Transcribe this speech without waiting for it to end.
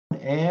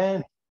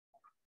And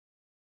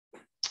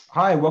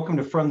hi, welcome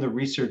to From the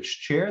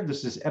Research Chair.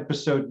 This is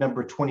episode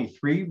number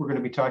 23. We're going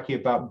to be talking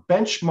about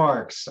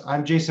benchmarks.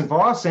 I'm Jason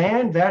Voss,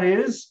 and that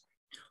is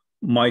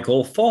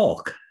Michael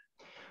Falk.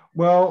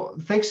 Well,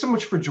 thanks so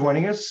much for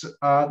joining us.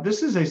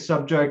 This is a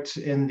subject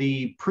in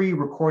the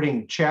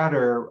pre-recording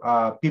chatter.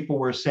 People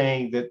were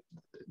saying that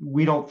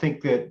we don't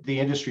think that the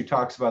industry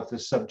talks about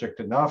this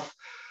subject enough.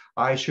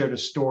 I shared a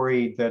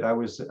story that I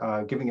was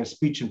giving a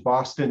speech in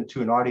Boston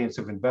to an audience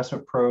of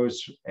investment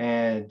pros,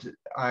 and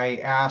I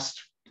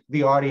asked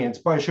the audience,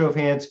 by a show of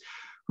hands,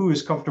 who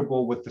is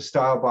comfortable with the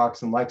style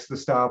box and likes the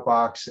style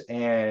box,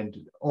 and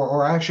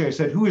or actually I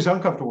said, who is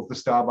uncomfortable with the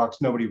style box?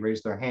 Nobody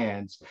raised their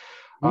hands.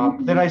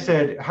 Then I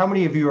said, how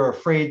many of you are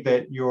afraid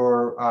that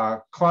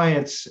your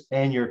clients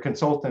and your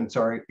consultants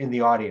are in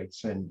the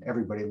audience? And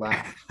everybody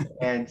laughed.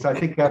 And so I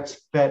think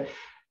that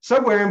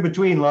somewhere in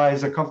between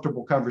lies a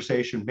comfortable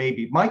conversation,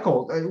 maybe.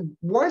 Michael,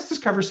 why is this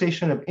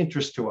conversation of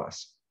interest to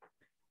us?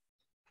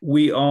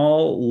 We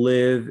all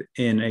live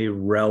in a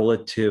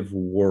relative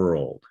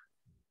world.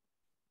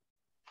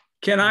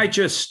 Can I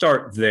just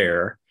start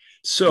there?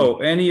 So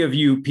any of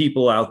you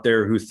people out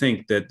there who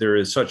think that there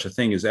is such a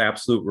thing as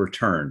absolute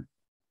return,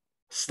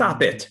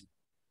 stop it.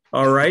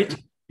 All right?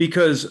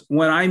 Because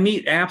when I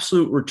meet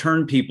absolute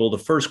return people, the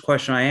first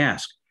question I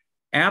ask,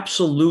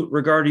 absolute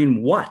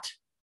regarding what?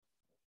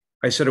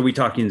 I said, are we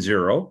talking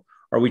zero?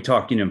 Are we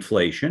talking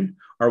inflation?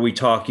 Are we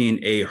talking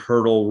a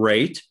hurdle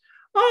rate?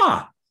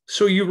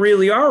 So you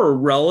really are a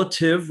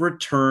relative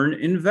return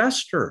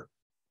investor.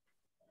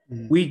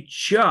 We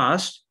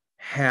just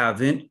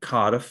haven't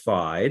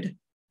codified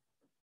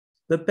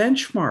the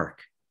benchmark.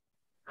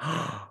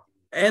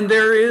 And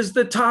there is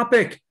the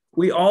topic.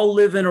 We all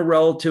live in a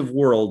relative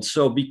world.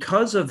 So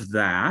because of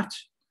that,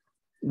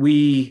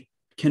 we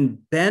can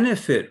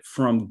benefit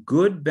from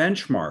good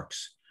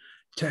benchmarks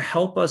to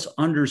help us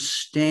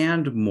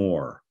understand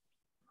more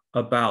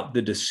about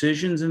the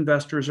decisions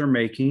investors are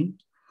making,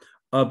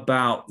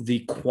 about the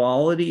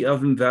quality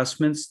of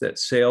investments that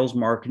sales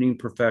marketing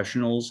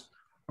professionals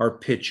are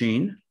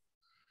pitching,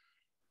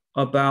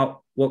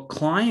 about what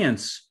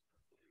clients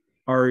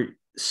are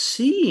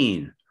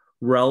seeing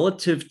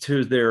relative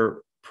to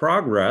their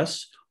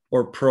progress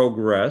or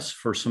progress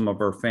for some of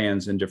our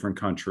fans in different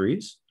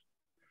countries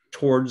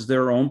towards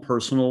their own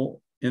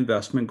personal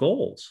investment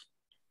goals.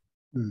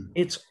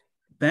 It's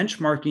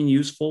benchmarking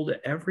useful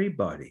to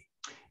everybody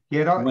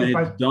when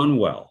it's done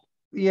well.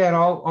 Yeah, and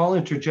I'll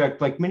interject.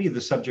 Like many of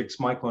the subjects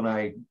Michael and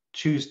I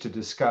choose to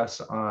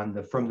discuss on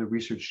the From the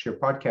Research Chair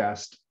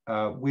podcast,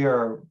 we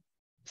are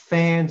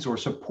fans or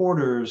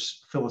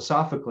supporters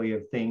philosophically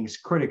of things,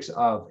 critics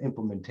of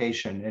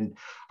implementation. And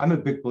I'm a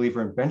big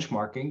believer in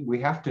benchmarking. We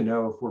have to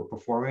know if we're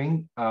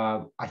performing.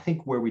 I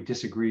think where we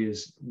disagree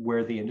is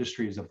where the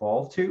industry has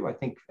evolved to, I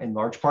think in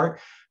large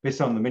part,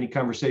 based on the many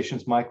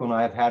conversations Michael and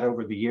I have had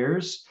over the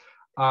years.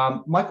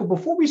 Michael,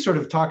 before we sort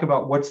of talk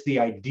about what's the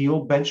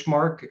ideal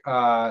benchmark,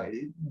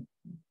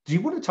 do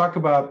you want to talk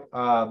about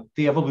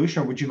the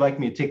evolution, or would you like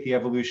me to take the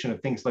evolution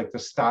of things like the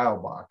style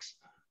box?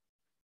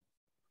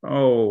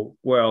 Oh,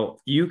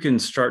 well, you can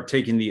start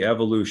taking the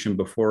evolution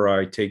before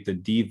I take the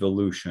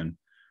devolution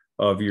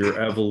of your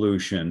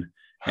evolution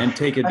and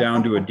take it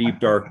down to a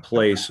deep, dark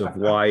place of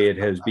why it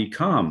has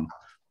become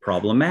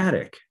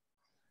problematic.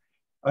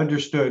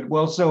 Understood.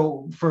 Well,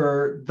 so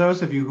for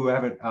those of you who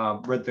haven't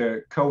read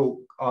the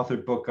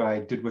co-authored book I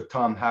did with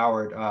Tom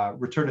Howard,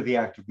 Return to the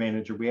Active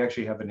Manager, we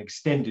actually have an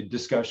extended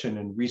discussion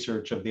and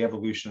research of the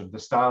evolution of the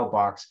style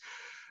box.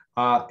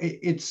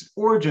 Its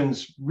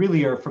origins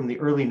really are from the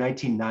early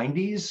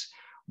 1990s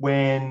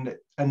when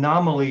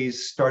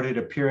anomalies started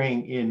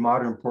appearing in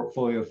modern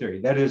portfolio theory.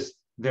 That is,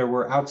 there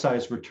were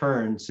outsized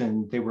returns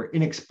and they were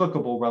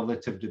inexplicable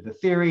relative to the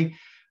theory.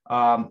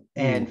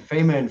 And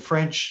Feynman and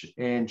French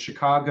in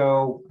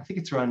Chicago, I think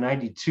it's around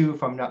 92,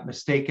 if I'm not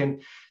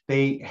mistaken,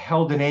 they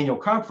held an annual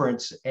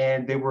conference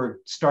and they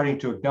were starting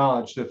to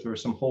acknowledge that there were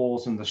some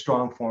holes in the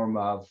strong form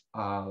of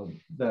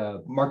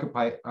the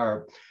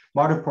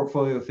modern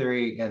portfolio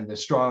theory and the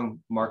strong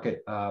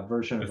market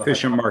version of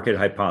efficient market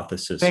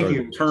hypothesis. Thank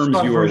you. The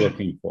terms you are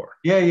looking for.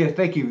 Yeah,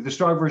 thank you. The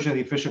strong version of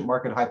the efficient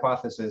market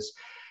hypothesis.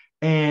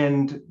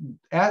 And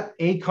at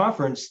a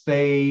conference,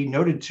 they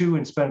noted two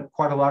and spent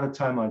quite a lot of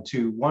time on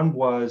two. One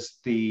was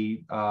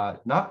the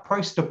not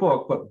price to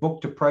book, but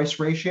book to price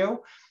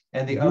ratio.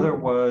 And the other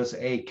was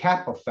a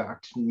cap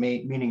effect,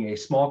 meaning a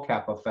small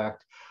cap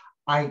effect.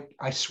 I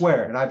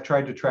swear, and I've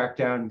tried to track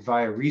down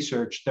via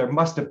research, there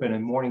must have been a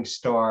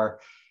Morningstar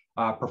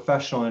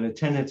professional in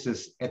attendance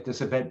at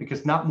this event,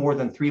 because not more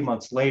than 3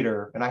 months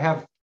later, and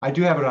I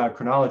do have it on a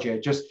chronology,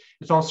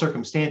 it's all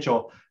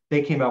circumstantial,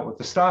 they came out with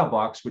the style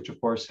box, which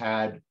of course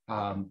had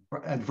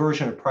a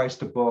version of price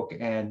to book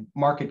and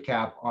market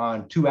cap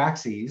on two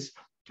axes,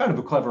 kind of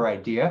a clever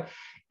idea.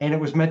 And it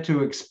was meant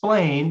to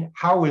explain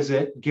how is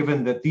it,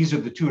 given that these are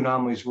the two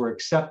anomalies we're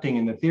accepting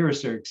and the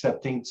theorists are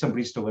accepting,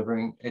 somebody's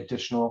delivering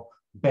additional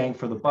bang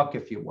for the buck,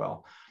 if you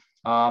will.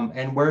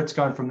 And where it's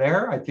gone from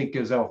there, I think,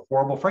 is a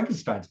horrible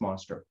Frankenstein's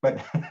monster. But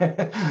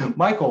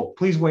Michael,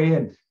 please weigh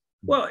in.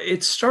 Well,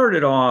 it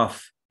started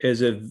off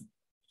as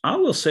I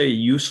will say,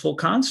 useful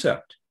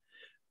concept.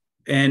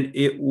 And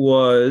it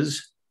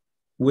was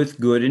with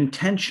good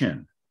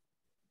intention,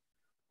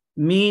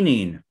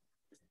 meaning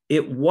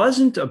it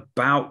wasn't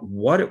about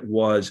what it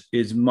was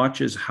as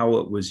much as how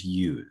it was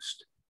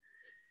used.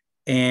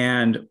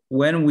 And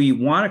when we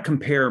want to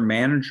compare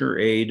manager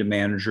A to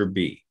manager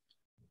B,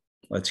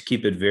 let's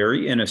keep it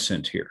very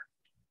innocent here.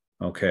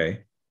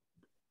 Okay.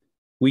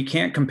 We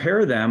can't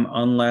compare them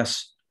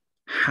unless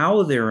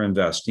how they're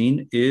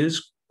investing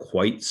is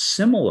quite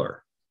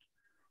similar.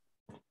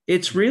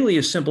 It's really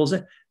as simple as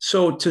that.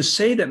 So to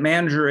say that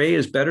manager A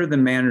is better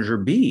than manager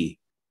B,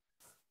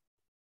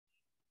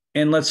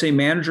 and let's say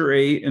manager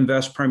A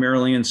invests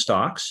primarily in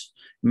stocks,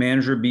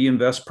 manager B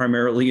invests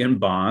primarily in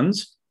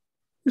bonds,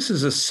 this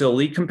is a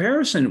silly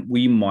comparison,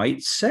 we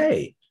might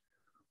say,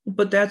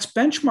 but that's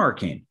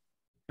benchmarking.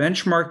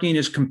 Benchmarking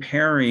is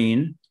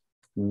comparing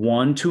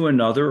one to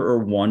another or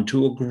one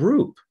to a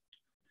group.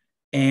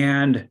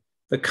 And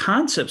the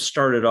concept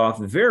started off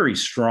very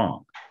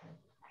strong.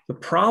 The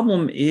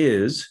problem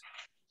is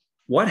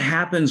what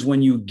happens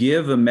when you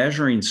give a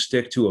measuring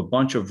stick to a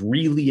bunch of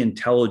really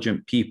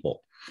intelligent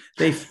people?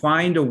 They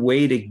find a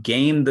way to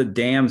game the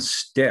damn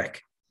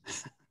stick.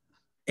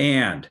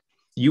 And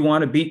you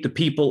want to beat the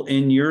people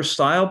in your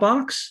style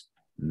box?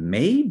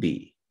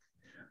 Maybe.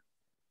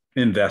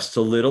 Invest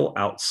a little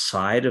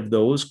outside of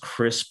those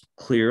crisp,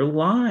 clear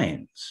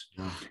lines.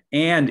 Yeah.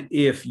 And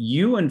if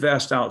you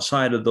invest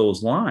outside of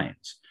those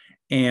lines,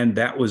 and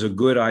that was a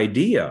good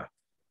idea,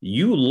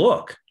 you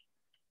look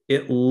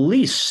at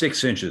least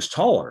 6 inches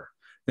taller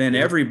than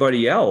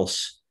everybody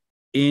else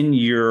in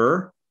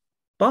your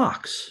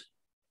box.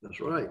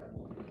 That's right.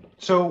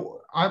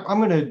 So I'm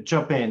going to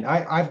jump in.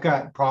 I've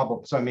got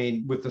problems,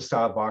 with the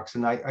style box.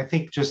 And I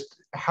think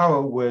just how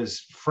it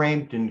was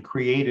framed and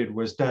created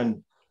was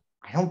done,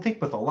 I don't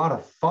think with a lot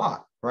of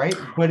thought, right?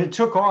 But it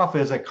took off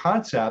as a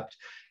concept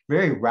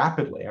very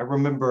rapidly. I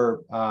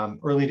remember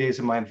early days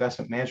of my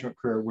investment management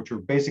career, which were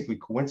basically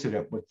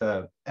coincident with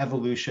the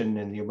evolution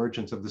and the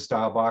emergence of the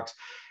style box,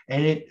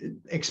 and it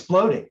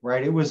exploding,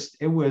 right? It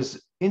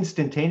was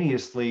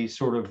instantaneously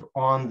sort of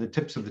on the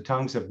tips of the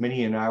tongues of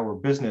many in our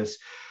business.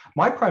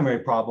 My primary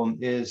problem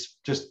is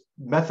just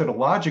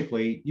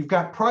methodologically, you've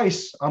got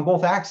price on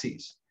both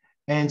axes.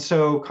 And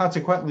so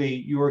consequently,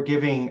 you are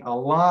giving a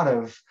lot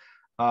of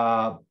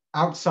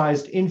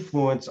outsized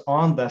influence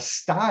on the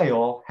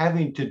style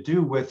having to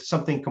do with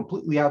something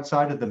completely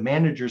outside of the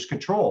manager's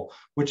control,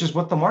 which is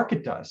what the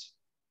market does.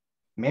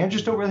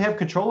 Managers don't really have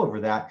control over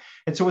that.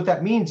 And so what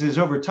that means is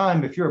over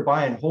time, if you're a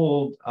buy and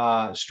hold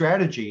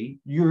strategy,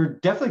 you're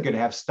definitely going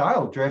to have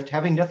style drift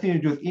having nothing to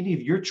do with any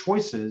of your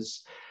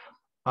choices.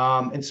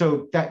 And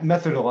so that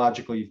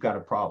methodologically, you've got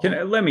a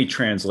problem. Let me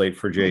translate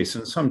for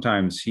Jason.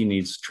 Sometimes he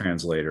needs a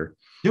translator.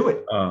 Do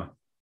it.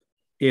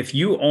 If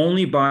you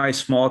only buy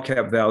small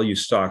cap value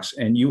stocks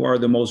and you are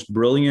the most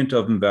brilliant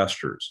of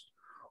investors,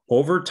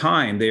 over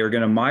time, they are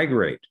going to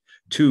migrate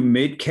to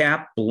mid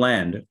cap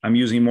blend. I'm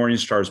using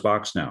Morningstar's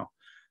box now,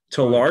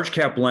 to large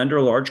cap blend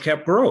or large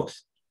cap growth.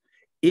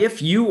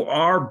 If you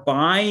are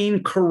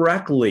buying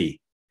correctly,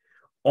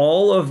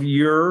 all of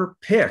your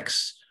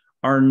picks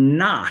are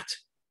not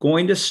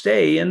going to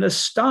stay in the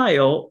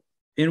style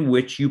in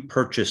which you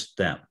purchased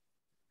them.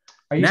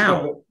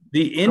 Now,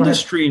 the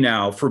industry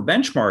now for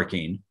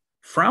benchmarking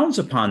frowns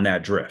upon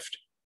that drift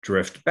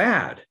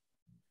bad.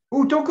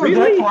 Oh, don't go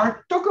that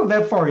far. Don't go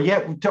that far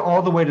yet to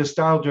all the way to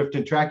style drift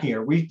and tracking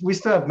here. We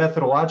still have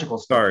methodological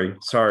stuff.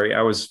 Sorry.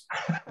 I was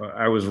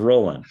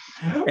rolling.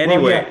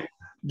 Anyway,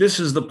 This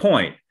is the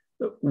point.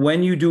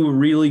 When you do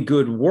really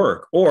good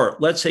work, or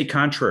let's say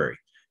contrary,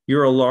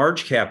 you're a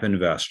large cap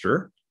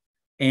investor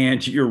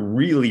and you're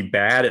really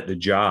bad at the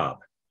job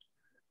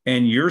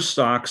and your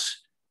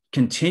stocks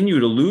continue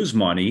to lose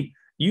money,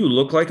 you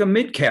look like a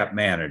mid cap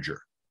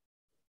manager.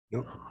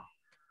 Yep.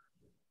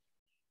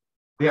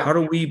 Yeah. How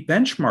do we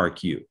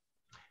benchmark you?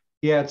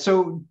 Yeah.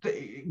 So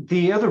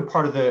the other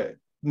part of the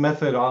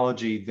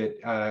methodology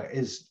that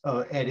is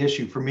at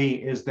issue for me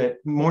is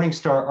that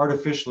Morningstar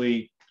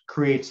artificially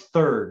creates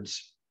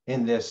thirds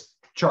in this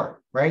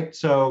chart, right?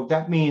 So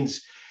that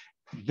means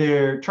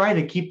they're trying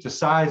to keep the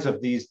size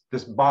of this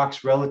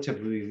box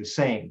relatively the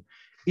same.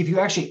 If you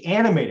actually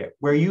animate it,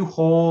 where you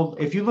hold,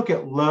 if you look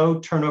at low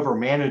turnover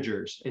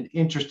managers, an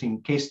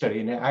interesting case study,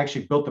 and I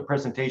actually built the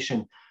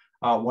presentation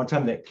one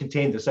time that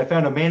contained this. I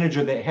found a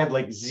manager that had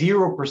like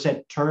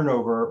 0%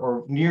 turnover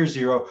or near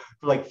zero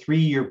for like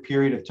 3-year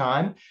period of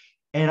time.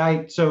 And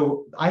I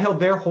held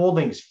their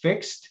holdings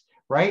fixed,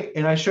 right?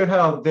 And I showed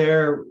how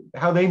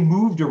they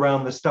moved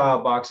around the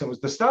style box. It was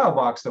the style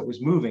box that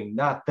was moving,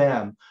 not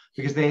them,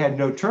 because they had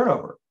no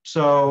turnover.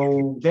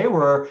 So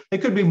they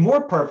could be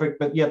more perfect,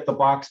 but yet the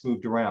box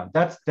moved around.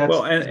 That's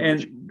well,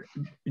 and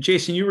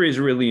Jason, you raise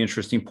a really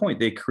interesting point.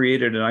 They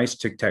created a nice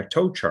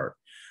tic-tac-toe chart.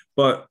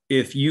 But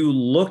if you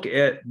look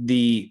at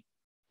the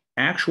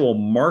actual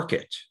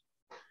market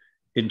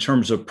in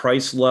terms of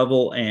price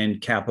level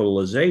and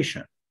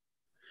capitalization,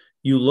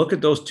 you look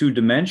at those two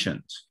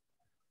dimensions,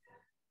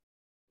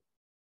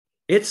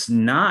 It's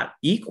not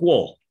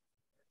equal.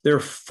 They're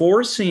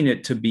forcing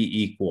it to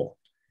be equal.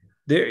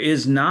 There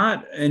is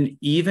not an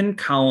even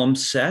column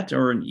set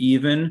or an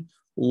even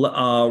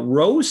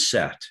row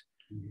set.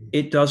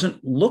 It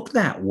doesn't look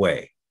that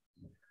way.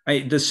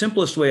 The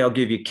simplest way I'll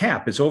give you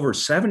cap is over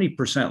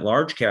 70%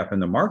 large cap in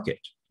the market,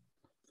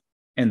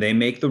 and they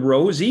make the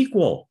rows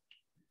equal.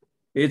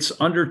 It's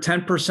under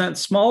 10%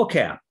 small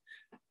cap.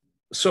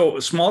 So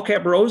small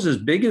cap row is as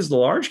big as the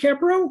large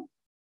cap row.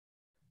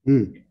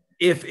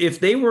 If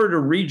they were to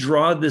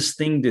redraw this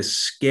thing to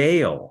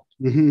scale,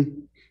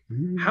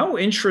 how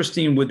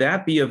interesting would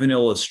that be of an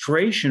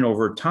illustration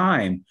over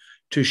time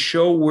to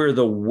show where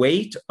the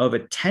weight of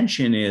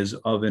attention is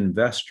of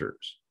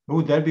investors?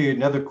 Oh, that'd be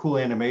another cool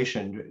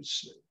animation.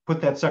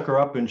 Put that sucker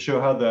up and show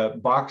how the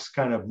box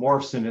kind of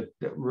morphs and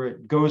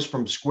it goes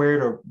from square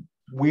to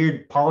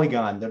weird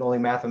polygon that only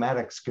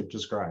mathematics could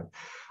describe.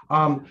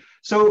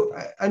 So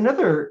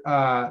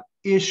another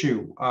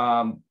issue,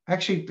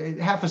 actually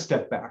half a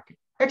step back.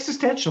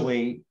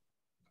 Existentially,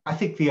 I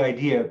think the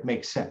idea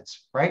makes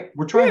sense, right?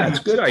 We're trying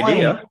it's a good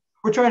idea.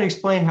 We're trying to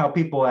explain how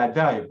people add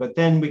value, but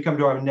then we come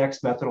to our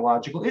next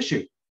methodological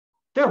issue.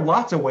 There are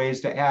lots of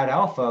ways to add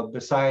alpha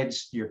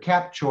besides your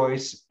cap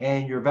choice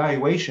and your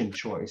valuation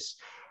choice.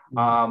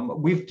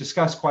 We've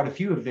discussed quite a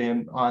few of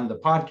them on the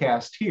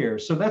podcast here.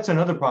 So that's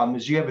another problem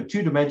is you have a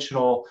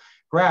two-dimensional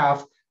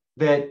graph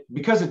that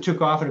because it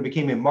took off and it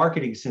became a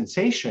marketing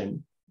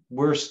sensation,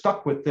 we're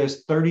stuck with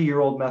this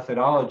 30-year-old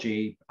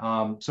methodology.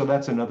 So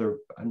that's another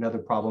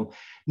problem.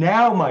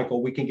 Now,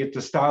 Michael, we can get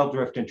to style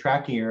drift and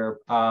tracking error,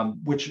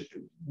 which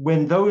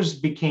when those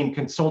became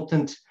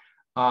consultant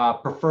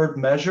preferred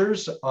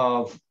measures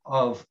of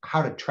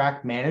how to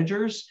track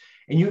managers.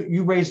 And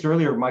you raised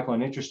earlier, Michael,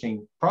 an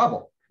interesting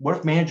problem. What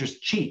if managers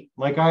cheat?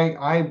 Like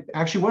I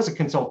actually was a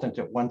consultant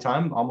at one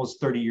time,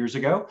 almost 30 years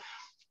ago.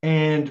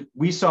 And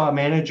we saw a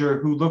manager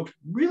who looked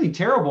really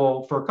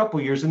terrible for a couple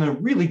of years and then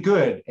really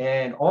good.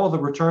 And all the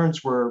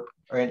returns were,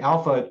 and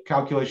alpha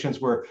calculations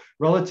were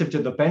relative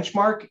to the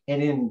benchmark.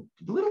 And in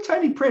little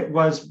tiny print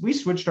was, we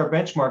switched our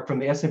benchmark from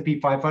the S&P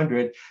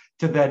 500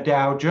 to the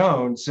Dow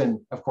Jones. And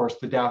of course,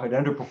 the Dow had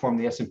underperformed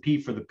the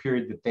S&P for the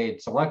period that they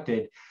had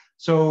selected.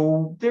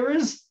 So there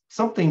is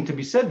something to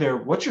be said there.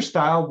 What's your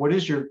style? What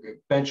is your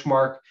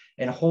benchmark?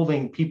 And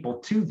holding people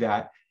to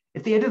that.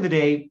 At the end of the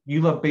day,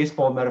 you love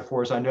baseball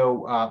metaphors. I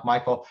know,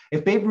 Michael,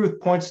 if Babe Ruth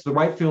points to the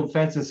right field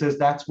fence and says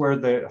that's where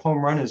the home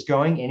run is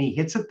going and he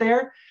hits it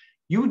there,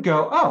 you would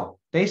go, oh,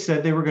 they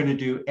said they were going to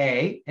do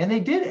A and they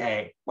did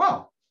A.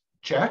 Wow,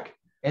 check.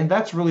 And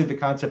that's really the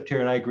concept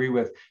here. And I agree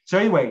with. So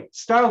anyway,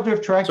 style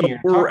drift tracking.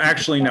 So we're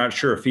actually not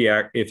sure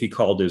if he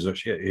called his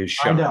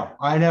shot.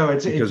 I know.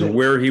 It's because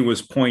where he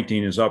was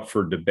pointing is up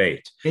for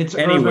debate. It's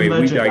anyway,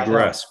 we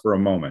digress for a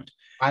moment.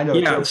 I know.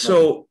 Yeah.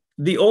 So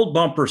the old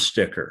bumper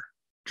sticker,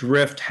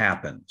 drift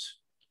happens.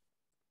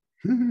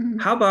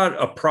 How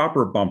about a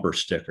proper bumper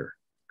sticker?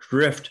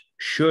 Drift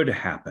should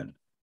happen.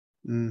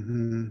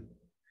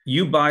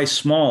 You buy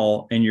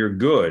small and you're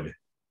good.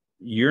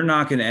 You're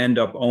not going to end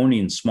up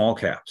owning small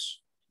caps.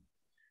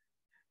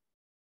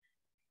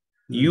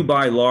 You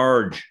buy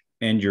large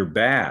and you're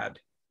bad.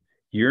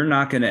 You're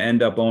not going to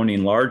end up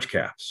owning large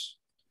caps.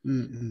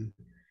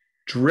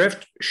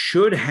 Drift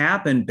should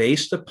happen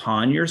based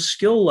upon your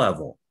skill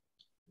level.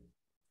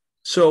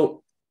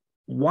 So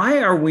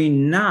why are we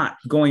not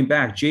going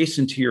back,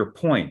 Jason, to your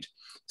point,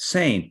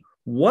 saying,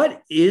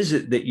 what is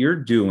it that you're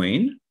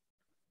doing?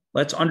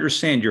 Let's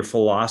understand your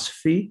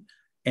philosophy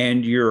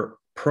and your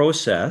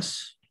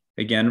process,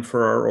 again,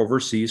 for our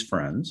overseas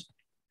friends.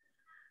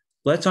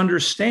 Let's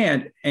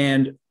understand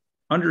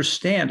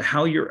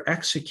how you're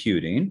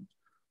executing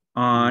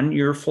on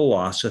your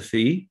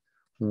philosophy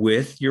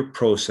with your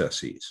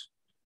processes.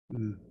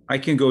 I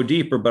can go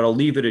deeper, but I'll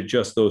leave it at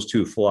just those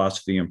two,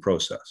 philosophy and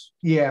process.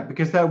 Yeah,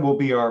 because that will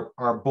be our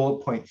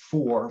bullet point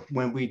 4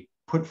 when we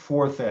put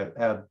forth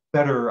a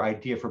better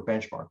idea for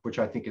benchmark, which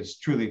I think is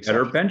truly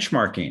exceptional. Better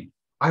benchmarking.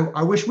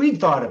 I wish we'd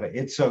thought of it.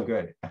 It's so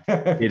good.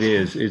 It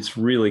is. It's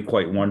really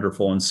quite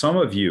wonderful. And some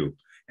of you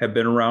have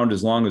been around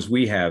as long as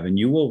we have, and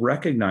you will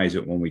recognize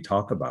it when we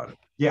talk about it.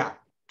 Yeah.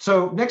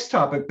 So next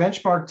topic,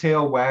 benchmark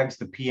tail wags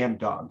the PM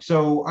dog.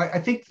 So I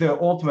think the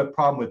ultimate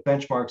problem with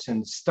benchmarks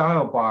and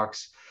style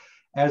box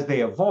as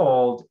they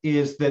evolved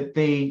is that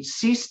they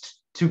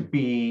ceased to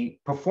be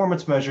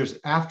performance measures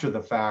after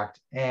the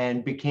fact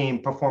and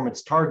became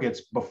performance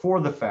targets before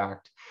the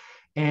fact.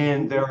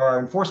 And there are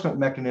enforcement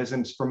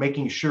mechanisms for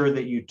making sure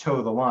that you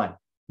toe the line.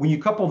 When you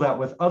couple that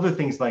with other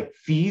things like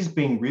fees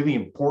being really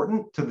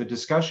important to the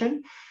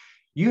discussion,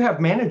 you have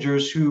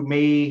managers who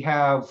may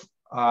have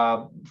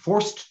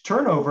forced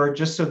turnover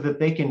just so that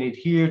they can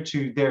adhere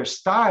to their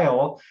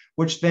style,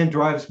 which then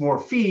drives more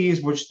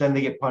fees, which then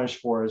they get punished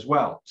for as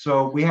well.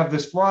 So we have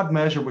this flawed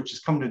measure, which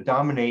has come to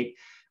dominate,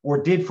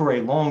 or did for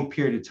a long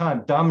period of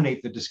time,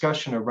 dominate the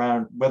discussion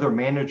around whether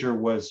manager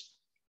was,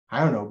 I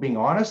don't know, being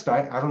honest.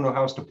 I don't know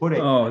how else to put it.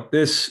 Oh,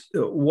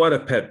 what a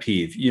pet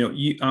peeve.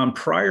 On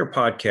prior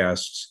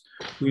podcasts,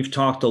 we've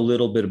talked a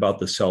little bit about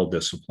the sell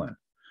discipline.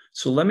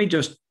 So let me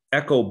just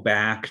echo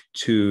back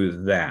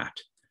to that.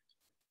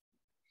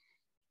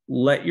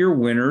 Let your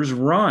winners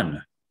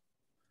run.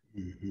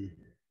 Mm-hmm.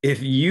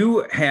 If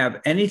you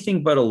have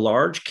anything but a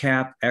large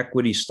cap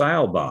equity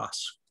style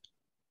box,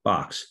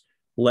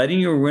 letting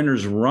your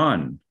winners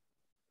run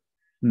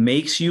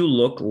makes you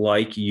look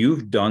like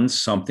you've done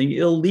something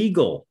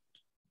illegal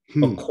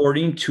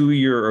according to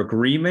your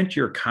agreement,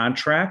 your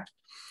contract.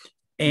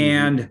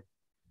 And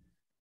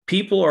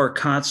people are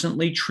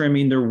constantly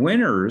trimming their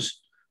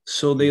winners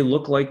so they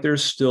look like they're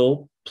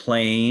still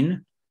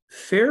playing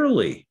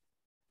fairly.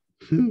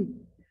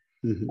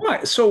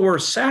 Why? So we're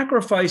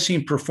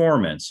sacrificing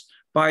performance.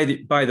 By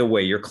the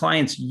way, your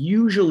clients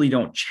usually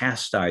don't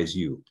chastise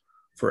you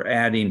for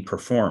adding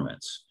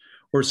performance.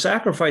 We're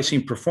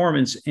sacrificing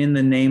performance in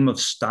the name of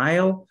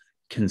style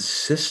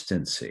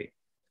consistency.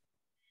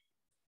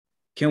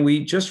 Can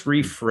we just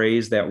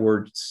rephrase that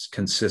word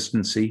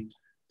consistency?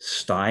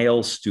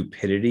 Style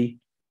stupidity.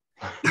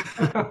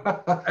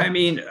 I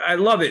mean, I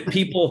love it.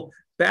 People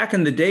back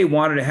in the day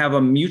wanted to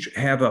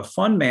have a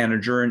fund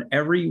manager in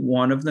every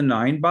one of the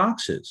 9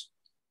 boxes.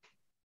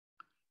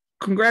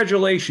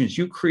 Congratulations,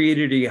 you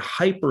created a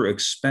hyper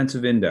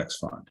expensive index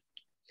fund,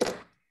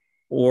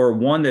 or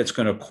one that's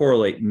going to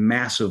correlate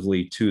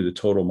massively to the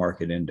total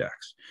market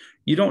index.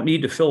 You don't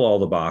need to fill all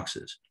the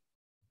boxes.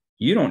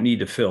 You don't need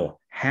to fill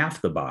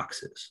half the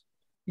boxes.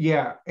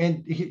 Yeah,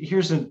 and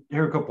here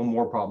are a couple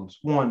more problems.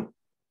 One,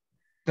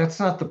 that's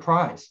not the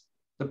prize.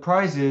 The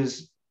prize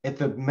is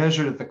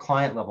measured at the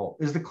client level.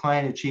 Is the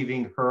client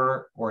achieving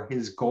her or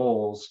his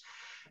goals,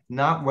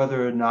 not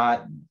whether or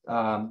not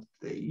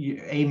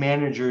a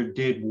manager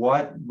did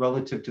what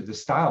relative to the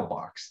style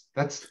box.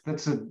 That's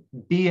a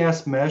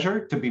BS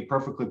measure, to be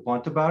perfectly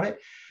blunt about it.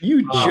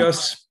 You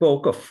just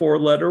spoke a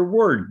 4-letter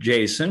word,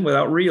 Jason,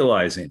 without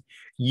realizing.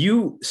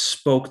 You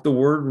spoke the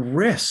word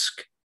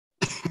risk.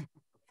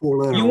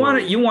 You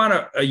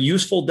want a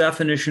useful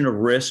definition of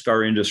risk?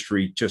 Our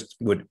industry just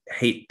would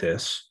hate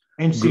this.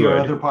 And see our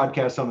other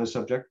podcasts on this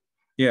subject.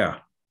 Yeah.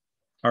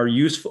 A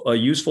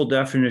useful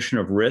definition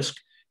of risk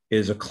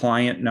is a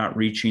client not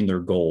reaching their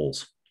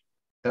goals.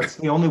 That's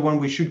the only one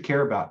we should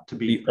care about, to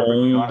be the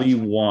only honest.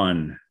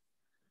 One.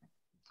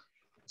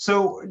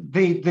 So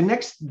the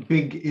next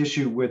big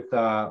issue with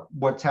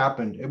what's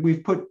happened, and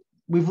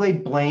we've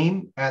laid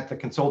blame at the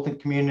consultant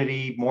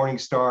community.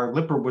 Morningstar,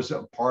 Lipper was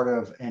a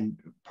part and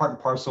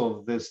parcel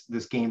of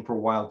this game for a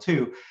while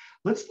too.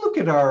 Let's look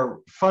at our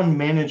fund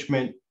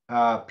management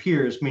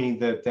peers, meaning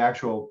the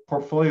actual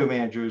portfolio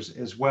managers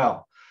as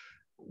well.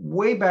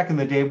 Way back in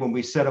the day when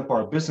we set up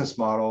our business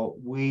model,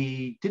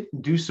 we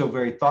didn't do so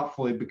very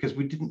thoughtfully because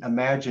we didn't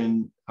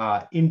imagine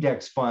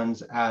index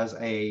funds as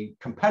a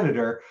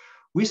competitor.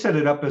 We set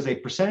it up as a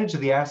percentage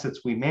of the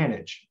assets we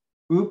manage.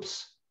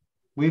 Oops,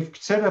 we've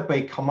set up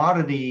a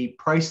commodity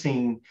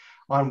pricing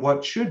on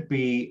what should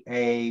be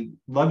a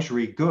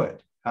luxury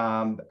good.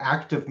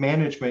 Active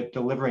management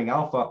delivering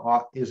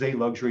alpha is a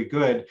luxury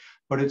good,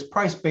 but it's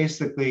priced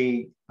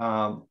basically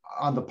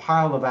on the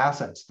pile of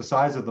assets, the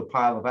size of the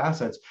pile of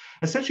assets,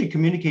 essentially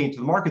communicating to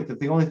the market that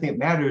the only thing that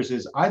matters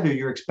is either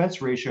your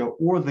expense ratio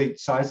or the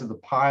size of the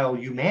pile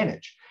you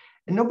manage.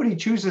 And nobody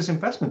chooses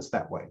investments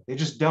that way. They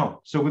just don't.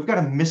 So we've got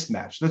a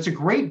mismatch. That's a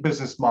great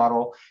business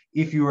model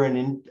if you're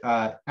an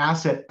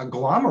asset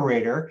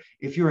agglomerator.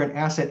 If you're an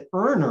asset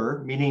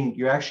earner, meaning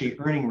you're actually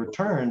earning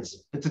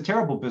returns, it's a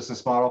terrible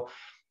business model.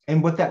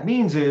 And what that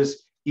means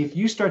is if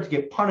you start to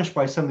get punished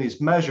by some of these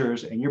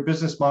measures and your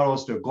business model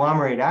is to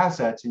agglomerate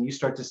assets and you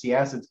start to see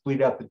assets bleed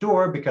out the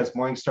door because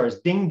Morningstar's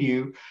dinged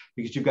you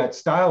because you've got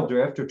style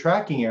drift or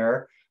tracking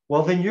error,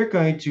 well, then you're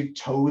going to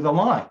toe the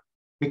line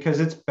because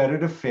it's better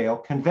to fail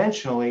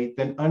conventionally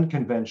than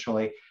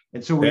unconventionally.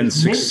 And so we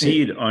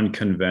succeed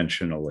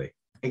unconventionally.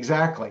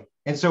 Exactly.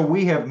 And so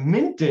we have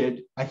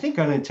minted, I think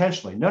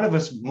unintentionally, none of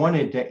us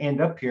wanted to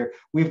end up here.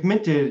 We've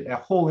minted a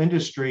whole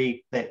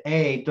industry that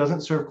A,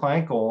 doesn't serve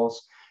client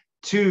goals,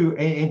 2,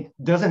 it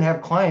doesn't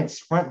have clients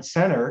front and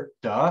center,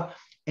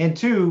 and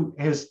 2,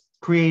 has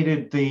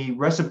created the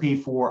recipe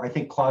for, I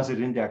think, closet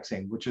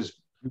indexing, which is,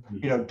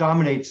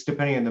 dominates,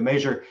 depending on the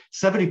measure.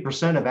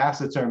 70% of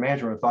assets under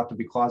management are thought to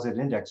be closet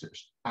indexers.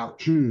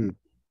 Ouch.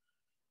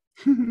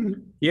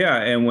 Yeah,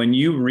 and when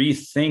you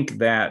rethink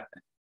that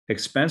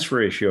expense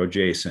ratio,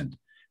 Jason,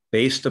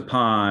 based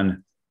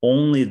upon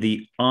only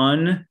the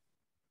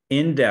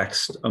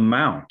unindexed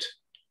amount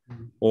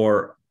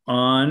or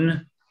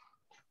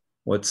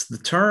what's the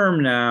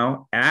term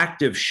now?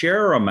 Active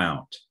share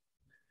amount.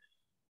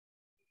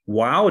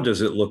 Wow,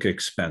 does it look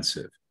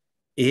expensive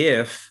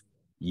if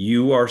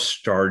you are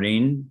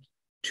starting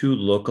to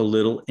look a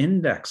little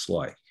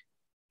index-like.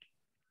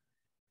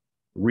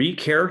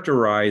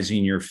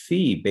 Recharacterizing your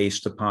fee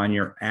based upon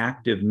your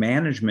active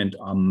management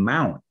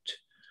amount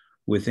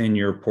within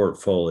your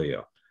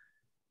portfolio.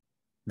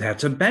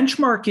 That's a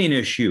benchmarking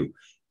issue.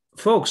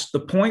 Folks, the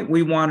point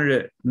we wanted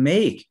to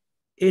make,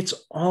 it's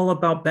all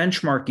about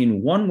benchmarking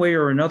one way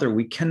or another.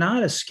 We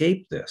cannot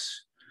escape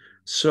this.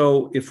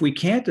 So if we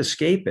can't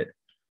escape it,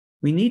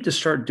 we need to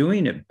start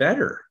doing it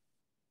better.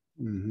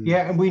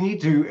 Yeah, and we need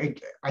to,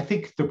 I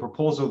think the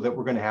proposal that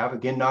we're going to have,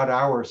 again, not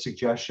our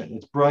suggestion,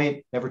 it's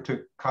brilliant, never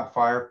caught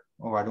fire.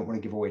 Oh, I don't want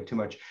to give away too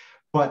much,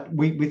 but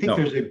we think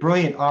there's a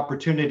brilliant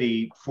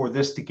opportunity for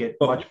this to get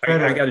much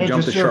better. I got to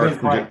jump the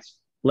shark.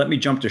 Let me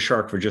jump to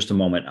shark for just a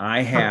moment.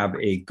 I have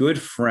a good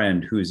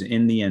friend who's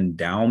in the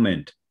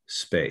endowment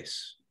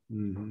space.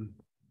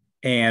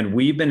 And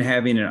we've been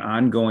having an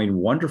ongoing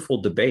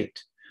wonderful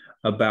debate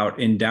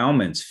about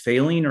endowments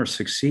failing or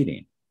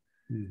succeeding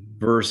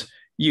versus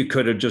you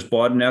could have just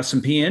bought an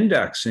S&P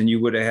index and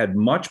you would have had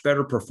much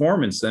better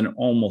performance than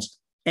almost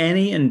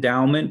any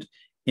endowment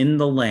in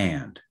the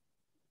land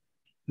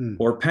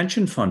or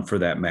pension fund for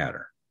that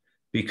matter,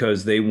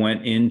 because they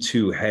went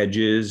into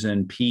hedges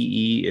and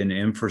PE and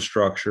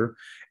infrastructure.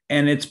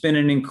 And it's been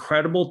an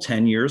incredible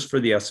 10 years for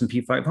the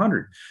S&P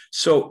 500.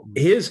 So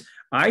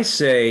I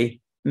say,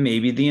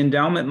 maybe the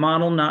endowment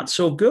model, not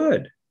so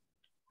good.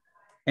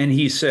 And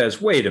he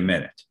says, wait a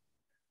minute,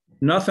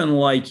 nothing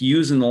like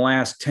using the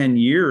last 10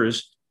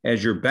 years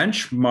as your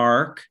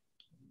benchmark.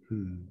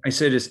 I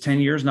said, is 10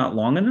 years not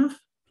long enough?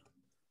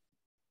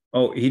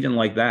 Oh, he didn't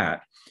like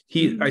that.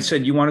 I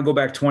said, you want to go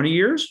back 20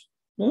 years?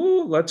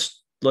 Oh,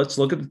 let's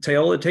look at the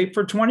tail of the tape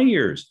for 20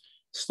 years.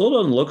 Still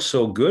doesn't look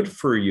so good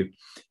for you.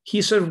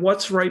 He said,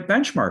 what's the right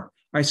benchmark?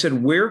 I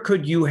said, where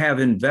could you have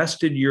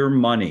invested your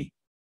money?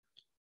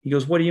 He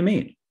goes, what do you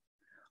mean?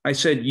 I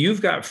said,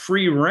 you've got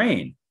free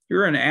reign.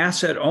 You're an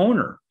asset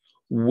owner.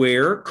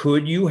 Where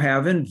could you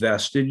have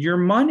invested your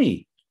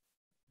money?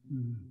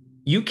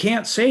 You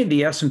can't say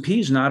the S&P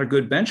is not a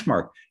good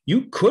benchmark.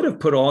 You could have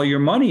put all your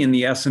money in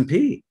the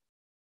S&P.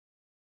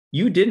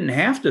 You didn't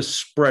have to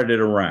spread it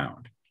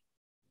around.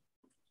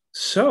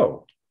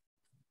 So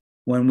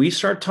when we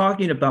start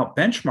talking about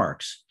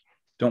benchmarks,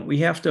 don't we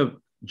have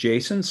to,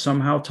 Jason,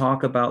 somehow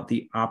talk about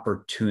the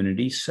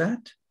opportunity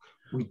set?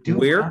 We do.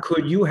 Where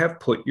could you have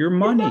put your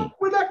money?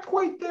 We're not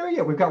quite there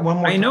yet. We've got one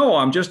more. I know.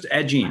 I'm just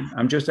edging.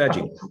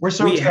 We're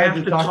so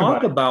excited to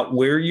talk about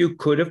where you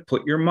could have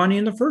put your money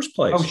in the first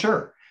place. Oh,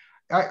 sure.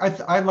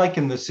 I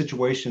liken the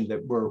situation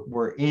that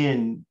we're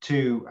in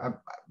to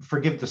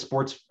forgive the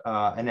sports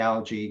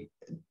analogy,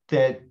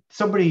 that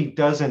somebody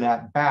does an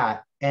at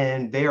bat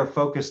and they are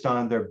focused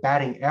on their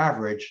batting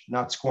average,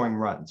 not scoring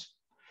runs,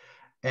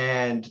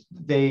 and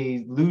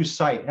they lose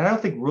sight. And I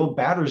don't think real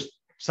batters.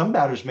 Some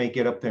batters may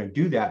get up there and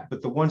do that,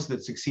 but the ones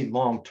that succeed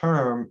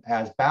long-term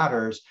as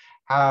batters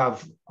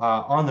have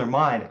on their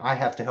mind, I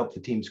have to help the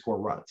team score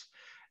runs,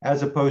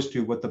 as opposed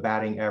to what the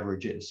batting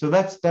average is. So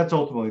that's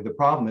ultimately the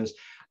problem. Is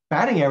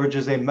batting average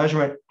is a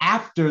measurement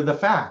after the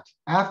fact,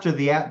 after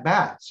the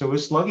at-bat. So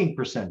is slugging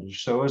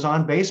percentage, so is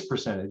on-base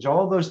percentage.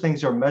 All those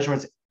things are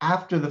measurements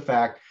after the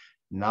fact,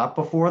 not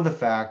before the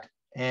fact.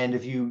 And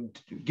if you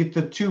get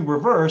the two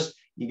reversed,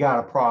 you got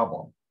a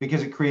problem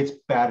because it creates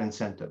bad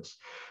incentives.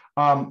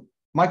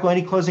 Michael,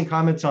 any closing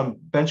comments on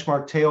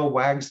benchmark tail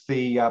wags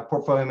the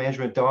portfolio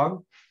management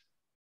dog?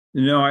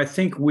 No, I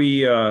think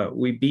we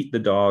beat the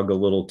dog a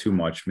little too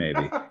much,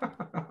 maybe.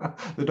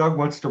 The dog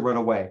wants to run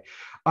away.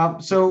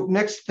 So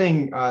next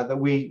thing that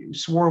we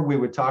swore we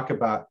would talk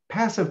about,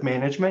 passive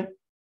management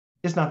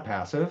is not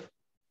passive.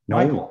 No.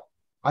 Michael,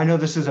 I know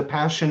this is a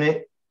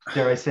passionate,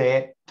 dare I say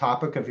it,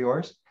 topic of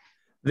yours.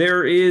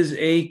 There is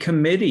a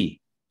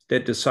committee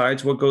that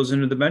decides what goes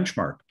into the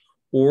benchmark,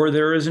 or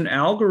there is an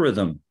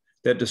algorithm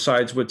that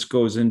decides what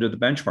goes into the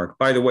benchmark.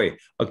 By the way,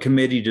 a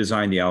committee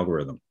designed the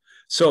algorithm.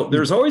 So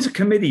there's always a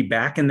committee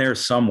back in there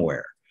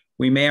somewhere.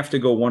 We may have to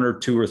go 1 or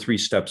 2 or 3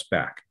 steps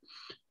back.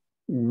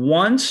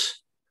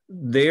 Once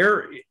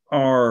there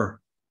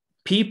are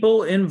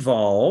people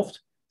involved,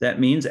 that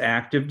means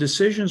active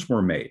decisions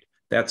were made.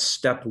 That's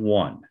step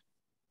 1.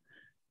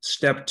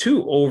 Step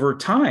 2, over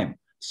time,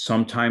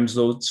 sometimes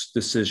those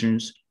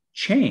decisions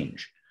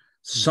change.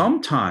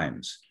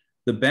 Sometimes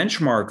the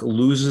benchmark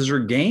loses or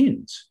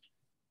gains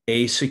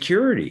a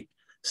security.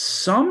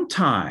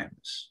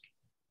 Sometimes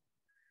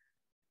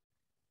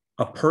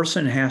a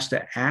person has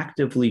to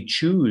actively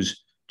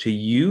choose to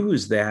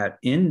use that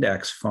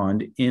index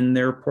fund in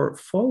their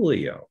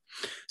portfolio.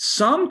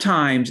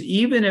 Sometimes,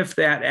 even if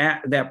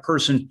that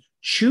person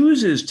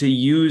chooses to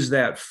use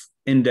that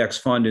index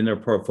fund in their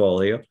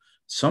portfolio,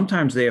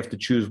 sometimes they have to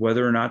choose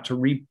whether or not to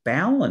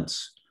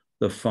rebalance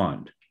the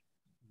fund.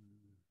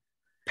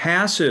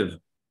 Passive,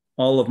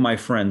 all of my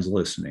friends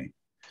listening,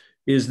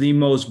 is the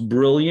most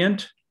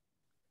brilliant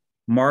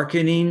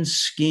marketing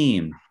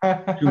scheme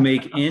to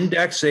make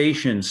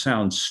indexation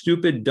sound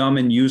stupid, dumb,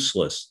 and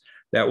useless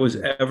that was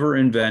ever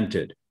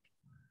invented.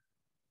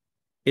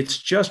 It's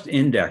just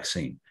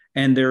indexing,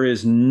 and there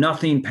is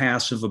nothing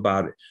passive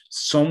about it.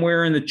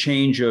 Somewhere in the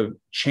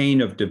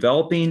chain of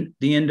developing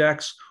the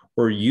index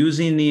or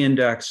using the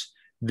index,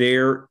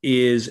 there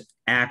is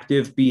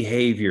active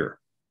behavior.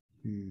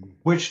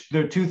 Which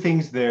there are 2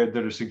 things there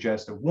that are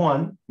suggestive.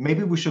 1,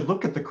 maybe we should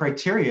look at the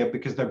criteria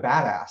because they're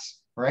badass,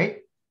 right?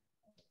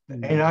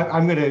 and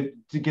I'm going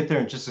to get there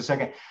in just a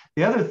second.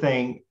 The other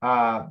thing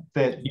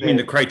you mean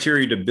the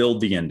criteria to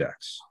build the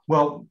index?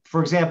 Well,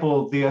 for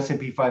example, the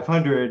S&P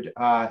 500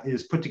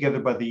 is put together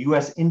by the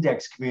U.S.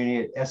 index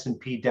community at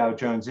S&P Dow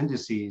Jones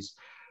Indices,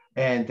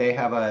 and they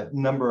have a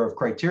number of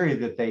criteria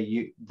that they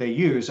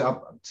use.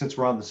 Since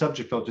we're on the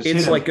subject, I'll just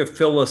it's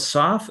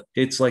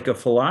like a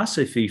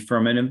philosophy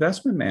from an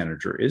investment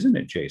manager, isn't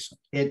it, Jason?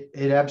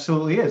 It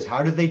absolutely is.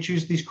 How do they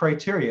choose these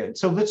criteria?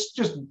 So let's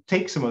just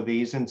take some of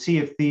these and see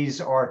if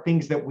these are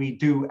things that we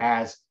do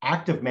as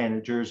active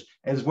managers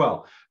as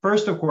well.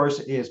 First, of course,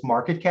 is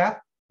market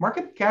cap.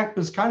 Market cap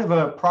is kind of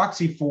a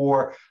proxy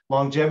for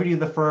longevity of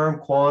the firm,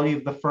 quality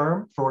of the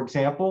firm, for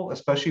example,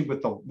 especially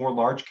with the more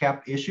large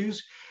cap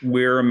issues.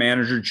 Where a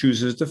manager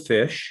chooses to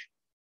fish.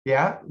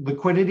 Yeah,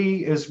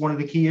 liquidity is one of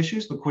the key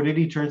issues.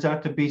 Liquidity turns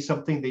out to be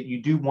something that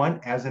you do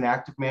want as an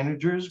active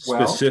manager as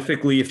well.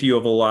 Specifically, if you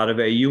have a lot of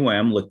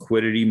AUM,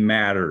 liquidity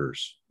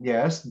matters.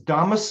 Yes,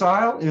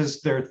 domicile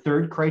is their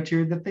third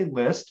criteria that they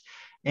list.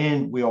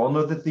 And we all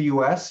know that the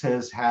U.S.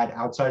 has had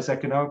outsized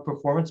economic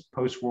performance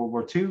post-World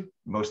War II,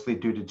 mostly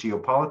due to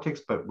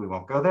geopolitics, but we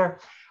won't go there.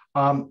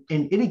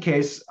 In any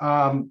case,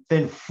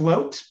 then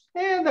float,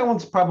 that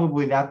one's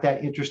probably not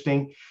that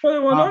interesting.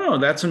 Well, no,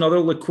 that's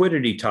another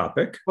liquidity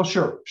topic. Well,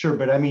 sure,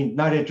 but I mean,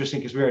 not interesting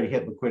because we already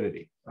hit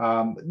liquidity.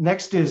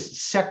 Next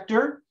is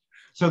sector.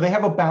 So they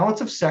have a balance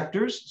of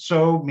sectors,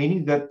 so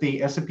meaning that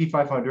the S&P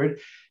 500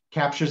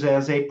 captures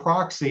as a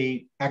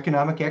proxy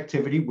economic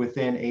activity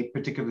within a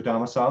particular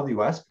domicile of the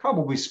U.S.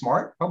 Probably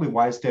smart, probably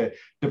wise to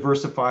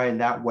diversify in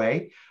that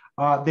way.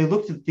 They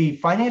looked at the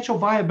financial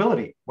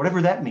viability,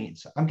 whatever that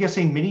means. I'm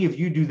guessing many of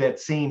you do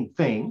that same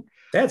thing.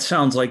 That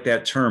sounds like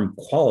that term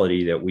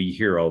quality that we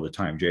hear all the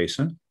time,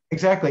 Jason.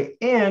 Exactly.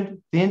 And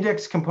the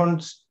index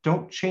components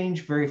don't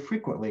change very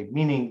frequently,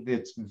 meaning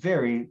it's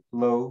very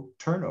low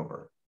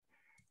turnover.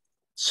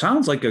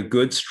 Sounds like a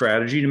good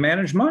strategy to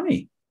manage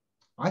money.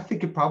 I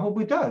think it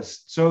probably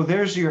does. So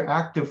there's your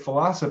active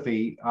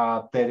philosophy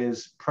that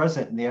is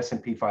present in the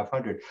S&P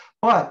 500.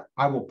 But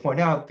I will point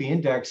out the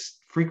index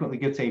frequently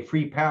gets a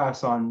free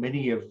pass on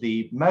many of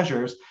the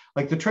measures.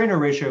 Like the trainer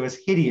ratio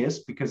is hideous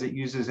because it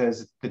uses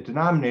as the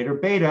denominator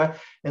beta,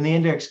 and the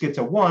index gets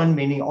a 1,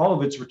 meaning all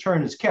of its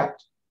return is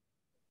kept.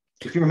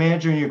 If you're a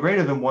manager and you're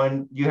greater than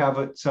 1, you have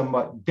it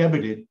somewhat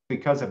debited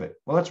because of it.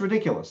 Well, that's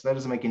ridiculous. That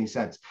doesn't make any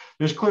sense.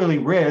 There's clearly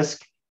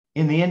risk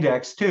in the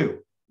index too.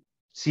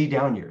 See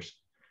down years.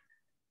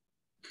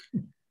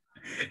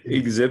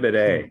 Exhibit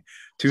A,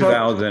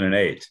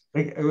 2008.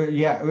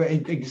 Yeah,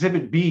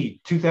 Exhibit B,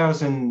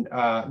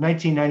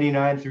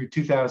 1999 through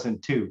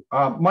 2002.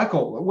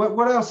 Michael,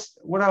 what else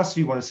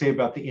do you want to say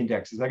about the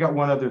indexes? I got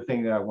one other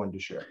thing that I wanted to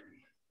share.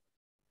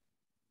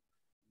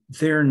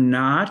 They're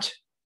not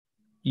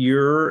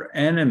your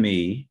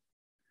enemy,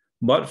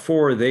 but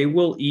they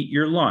will eat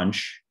your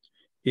lunch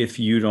if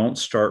you don't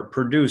start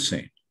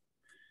producing.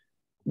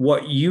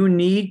 What you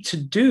need to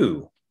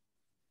do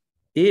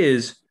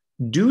is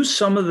do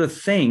some of the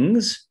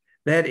things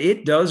that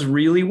it does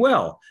really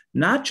well,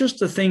 not just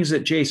the things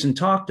that Jason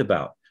talked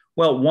about.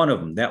 Well, one of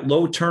them, that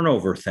low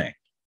turnover thing.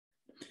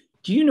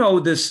 Do you know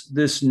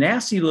this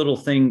nasty little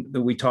thing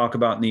that we talk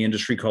about in the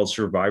industry called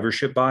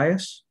survivorship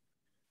bias?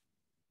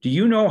 Do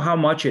you know how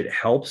much it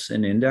helps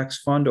an index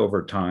fund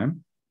over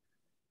time?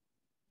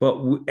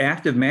 But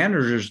active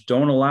managers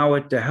don't allow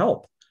it to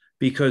help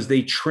because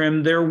they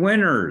trim their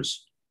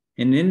winners.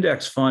 An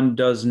index fund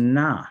does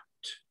not.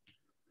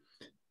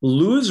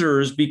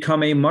 Losers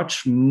become a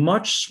much,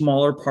 much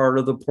smaller part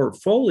of the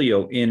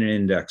portfolio in an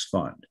index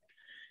fund.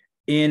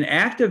 In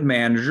active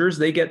managers,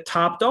 they get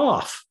topped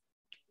off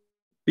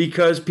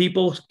because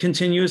people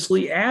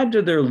continuously add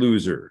to their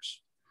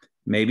losers.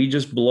 Maybe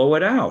just blow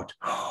it out.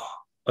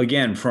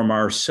 Again, from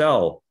our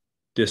Sell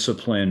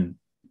Discipline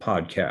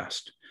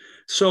podcast.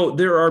 So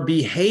there are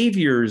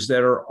behaviors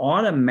that are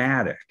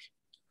automatic,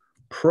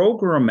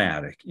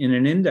 programmatic in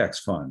an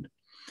index fund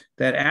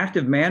that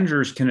active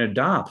managers can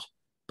adopt,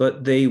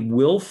 but they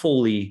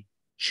willfully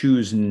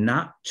choose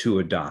not to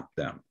adopt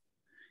them,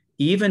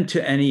 even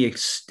to any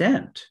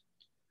extent.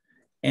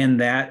 And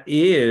that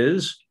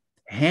is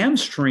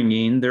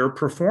hamstringing their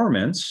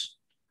performance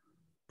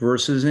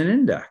versus an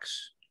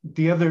index.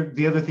 The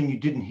other thing you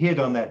didn't hit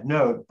on that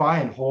note, buy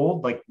and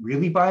hold, like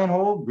really buy and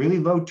hold, really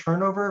low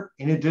turnover,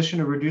 in addition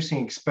to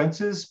reducing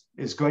expenses,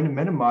 is going to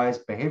minimize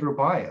behavioral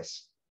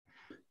bias.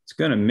 It's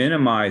going to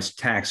minimize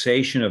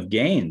taxation of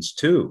gains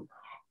too.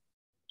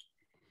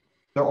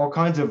 There are all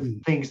kinds of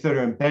things that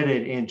are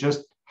embedded in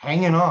just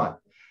hanging on.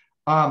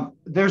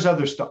 There's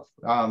other stuff.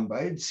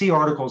 See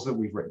articles that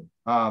we've written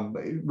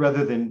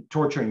rather than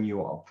torturing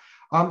you all.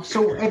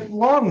 So at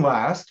long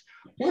last,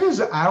 what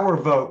is our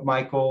vote,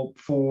 Michael,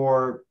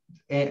 for,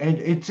 and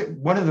it's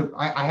one of the,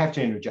 I have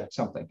to interject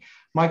something.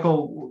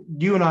 Michael,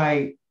 you and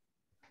I,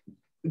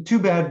 too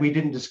bad we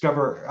didn't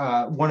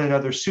discover one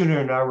another sooner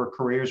in our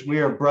careers. We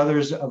are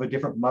brothers of a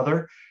different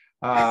mother.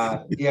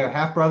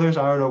 Half brothers.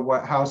 I don't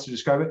know how else to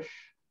describe it.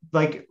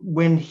 Like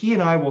when he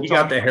and I will you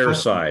talk. Got the hair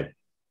side.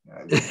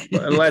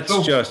 You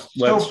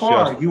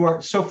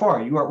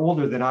are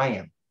older than I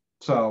am.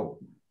 So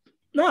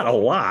Not a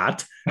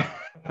lot.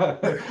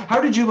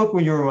 how did you look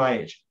when you were my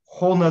age?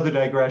 Whole nother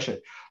digression.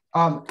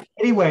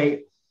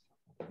 Anyway,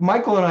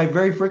 Michael and I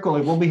very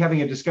frequently will be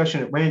having a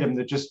discussion at random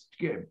that just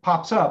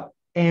pops up,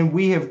 and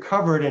we have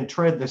covered and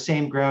tread the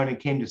same ground and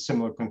came to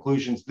similar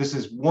conclusions. This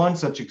is one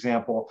such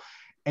example.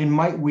 And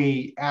might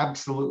we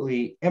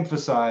absolutely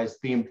emphasize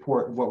the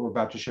import of what we're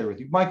about to share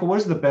with you. Michael, what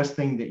is the best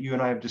thing that you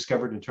and I have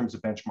discovered in terms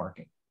of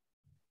benchmarking?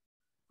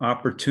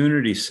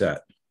 Opportunity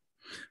set.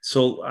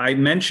 So I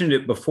mentioned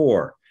it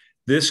before.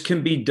 This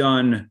can be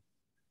done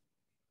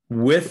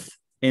with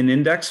an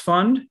index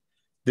fund.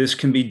 This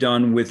can be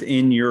done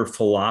within your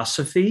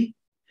philosophy.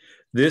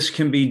 This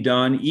can be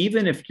done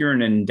even if you're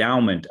an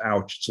endowment.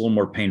 Ouch, it's a little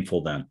more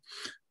painful then.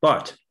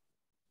 But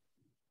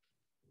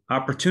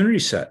opportunity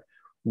set.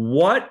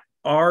 What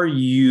are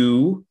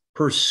you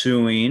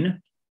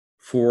pursuing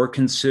for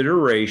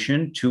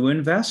consideration to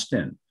invest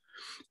in?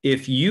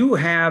 If you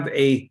have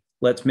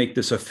let's make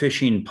this a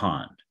fishing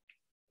pond,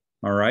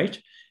 all right?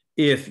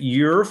 If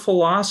your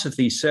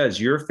philosophy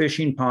says your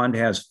fishing pond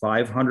has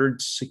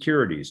 500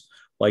 securities,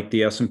 like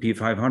the S&P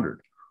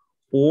 500,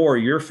 or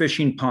your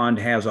fishing pond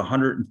has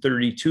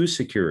 132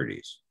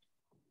 securities,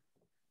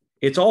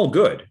 it's all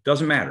good,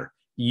 doesn't matter.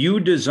 You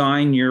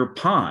design your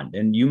pond,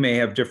 and you may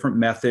have different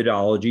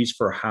methodologies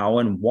for how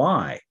and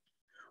why.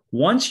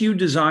 Once you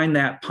design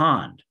that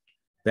pond,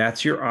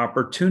 that's your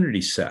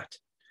opportunity set.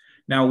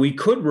 Now, we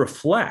could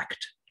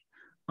reflect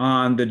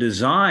on the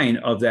design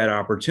of that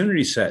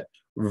opportunity set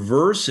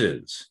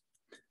versus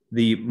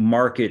the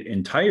market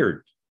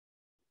entirety,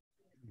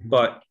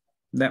 but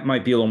that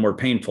might be a little more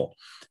painful.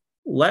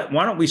 Why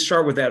don't we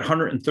start with that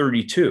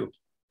 132?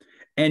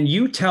 And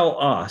you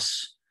tell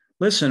us,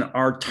 listen,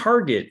 our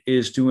target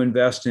is to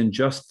invest in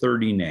just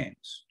 30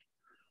 names.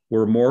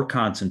 We're more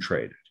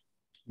concentrated.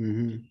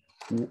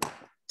 Mm-hmm.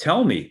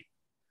 Tell me,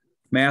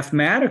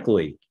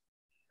 mathematically,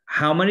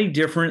 how many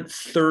different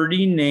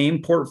 30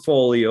 name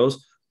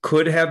portfolios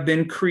could have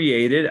been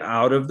created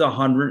out of the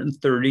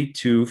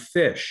 132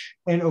 fish?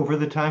 And over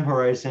the time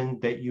horizon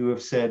that you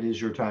have said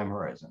is your time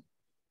horizon.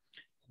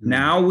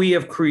 Now we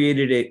have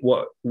created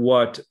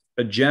what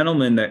a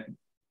gentleman that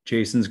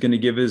Jason's going to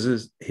give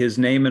his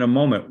name in a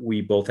moment.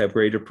 We both have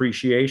great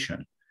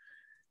appreciation.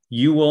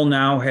 You will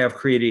now have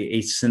created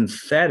a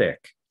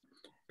synthetic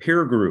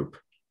peer group.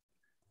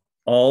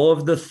 All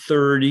of the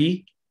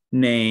 30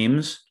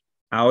 names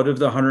out of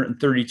the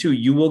 132,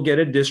 you will get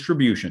a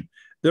distribution.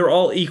 They're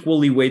all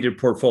equally weighted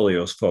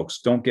portfolios,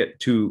 folks. Don't get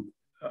too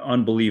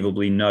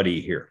unbelievably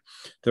nutty here.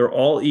 They're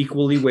all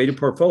equally weighted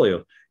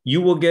portfolio.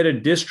 You will get a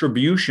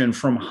distribution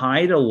from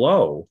high to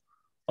low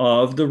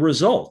of the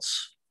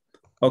results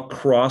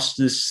across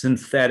this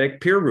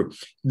synthetic peer group.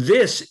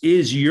 This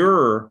is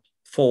your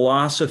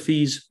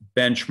philosophy's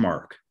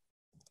benchmark.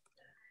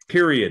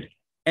 Period.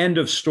 End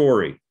of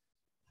story.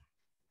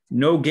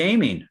 No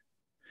gaming.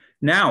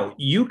 Now,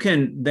 you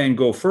can then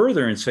go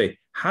further and say,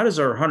 how does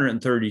our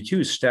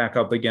 132 stack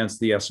up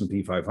against the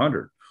S&P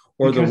 500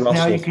 or because the Russell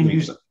now you can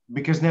 3000?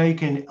 Because now you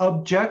can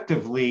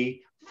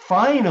objectively,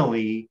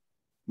 finally,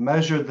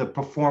 measure the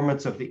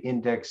performance of the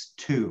index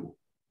too.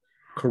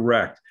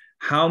 Correct.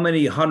 How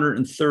many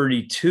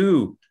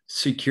 132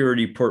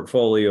 security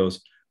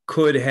portfolios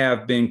could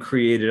have been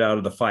created out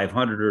of the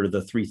 500 or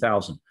the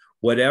 3000,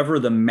 whatever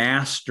the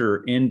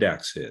master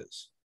index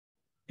is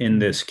in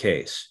this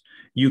case?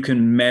 You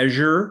can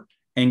measure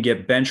and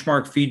get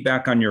benchmark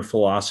feedback on your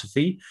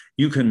philosophy.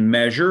 You can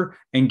measure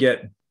and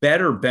get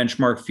better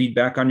benchmark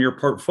feedback on your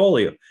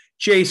portfolio.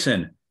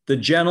 Jason, the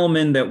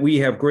gentleman that we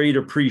have great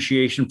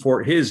appreciation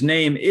for, his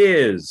name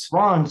is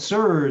Ron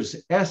Surz,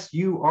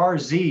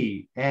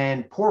 S-U-R-Z.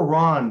 And poor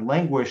Ron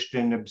languished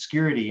in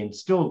obscurity and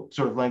still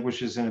sort of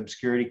languishes in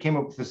obscurity. Came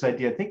up with this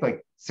idea, I think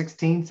like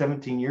 16,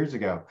 17 years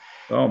ago.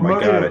 Oh my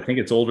God, I think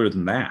it's older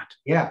than that.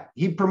 Yeah,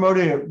 he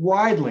promoted it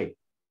widely.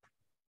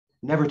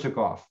 Never took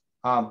off.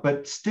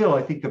 But still,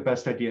 I think the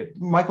best idea.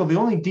 Michael, the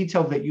only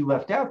detail that you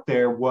left out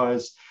there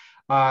was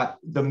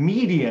the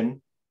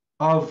median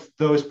of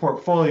those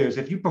portfolios.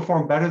 If you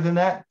perform better than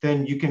that,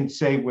 then you can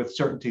say with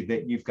certainty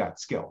that you've got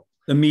skill.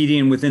 The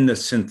median within the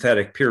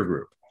synthetic peer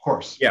group. Of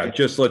course. Yeah,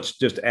 let's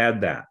just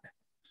add that.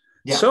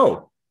 Yeah.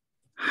 So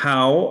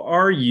how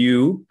are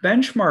you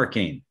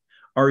benchmarking?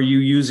 Are you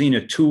using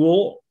a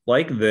tool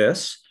like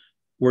this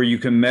where you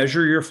can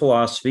measure your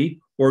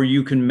philosophy, or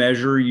you can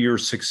measure your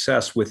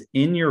success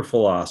within your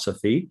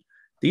philosophy?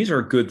 These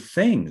are good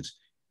things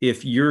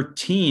if your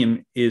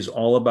team is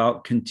all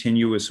about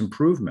continuous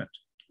improvement.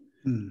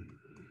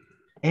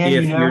 And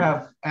you now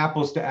have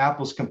apples to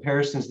apples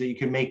comparisons that you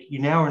can make. You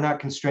now are not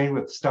constrained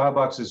with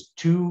Starbucks'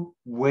 two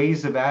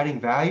ways of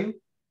adding value.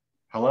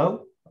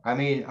 Hello? I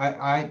mean,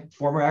 I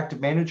former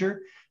active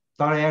manager,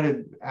 thought I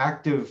added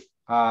active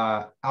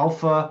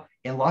alpha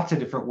in lots of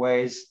different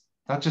ways,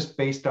 not just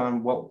based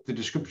on what the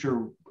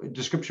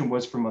description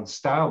was from a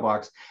style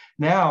box.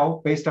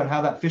 Now, based on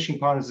how that fishing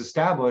pond is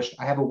established,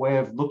 I have a way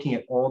of looking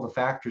at all the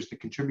factors that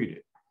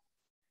contributed.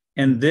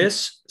 And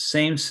this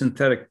same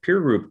synthetic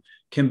peer group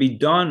can be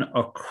done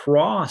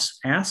across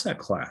asset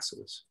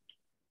classes.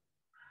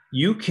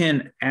 you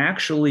can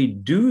actually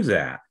do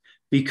that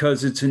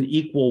because it's an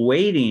equal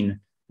weighting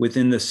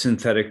within the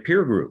synthetic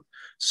peer group.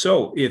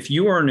 So if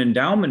you are an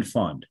endowment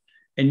fund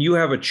and you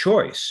have a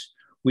choice,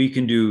 we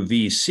can do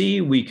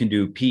VC, we can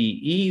do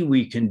PE,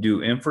 we can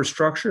do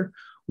infrastructure,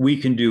 we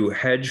can do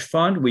hedge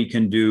fund,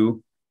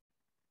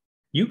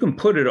 you can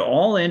put it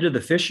all into the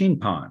fishing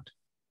pond.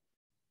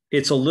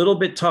 It's a little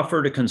bit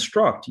tougher to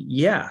construct,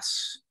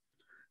 yes,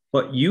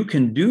 but you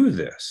can do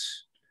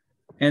this.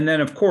 And then,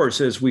 of course,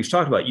 as we've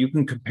talked about, you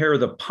can compare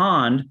the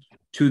pond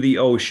to the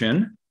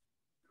ocean,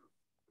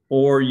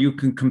 or you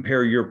can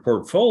compare your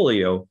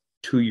portfolio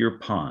to your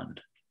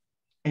pond.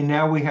 And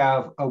now we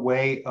have a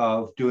way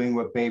of doing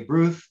what Babe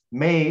Ruth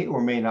may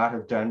or may not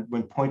have done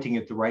when pointing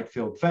at the right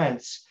field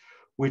fence,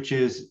 which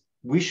is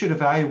we should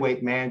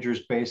evaluate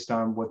managers based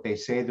on what they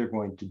say they're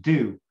going to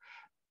do.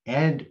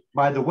 And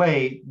by the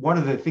way, one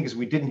of the things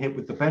we didn't hit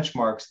with the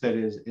benchmarks that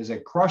is a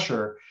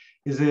crusher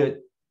is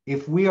that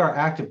if we are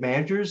active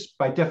managers,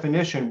 by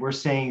definition, we're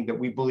saying that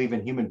we believe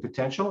in human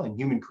potential and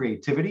human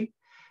creativity.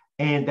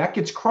 And that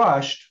gets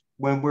crushed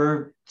when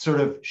we're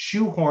sort of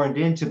shoehorned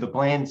into the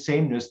bland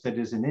sameness that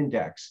is an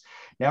index.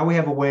 Now we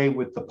have a way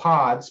with the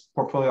pods,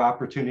 portfolio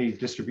opportunity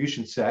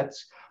distribution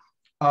sets,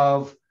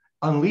 of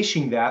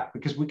unleashing that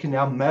because we can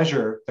now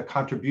measure the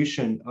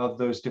contribution of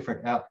those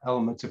different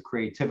elements of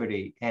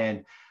creativity,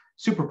 and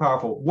super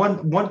powerful.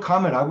 One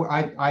comment,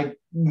 I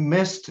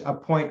missed a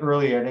point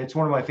earlier, and it's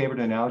one of my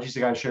favorite analogies I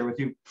got to share with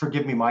you.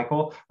 Forgive me,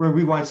 Michael. We'll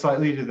rewind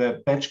slightly to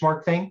the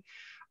benchmark thing.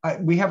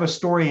 We have a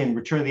story in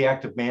Return of the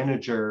Active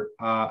Manager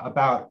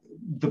about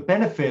the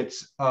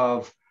benefits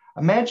of,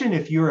 imagine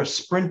if you're a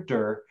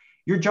sprinter,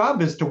 your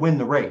job is to win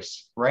the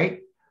race, right?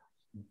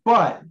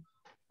 But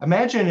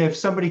imagine if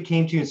somebody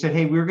came to you and said,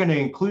 hey, we're going to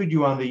include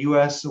you on the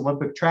US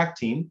Olympic track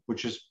team,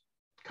 which has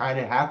kind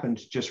of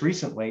happened just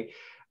recently.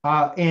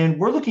 And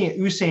we're looking at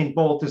Usain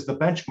Bolt as the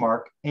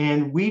benchmark.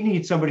 And we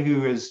need somebody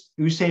who is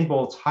Usain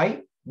Bolt's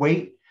height,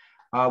 weight.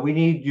 We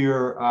need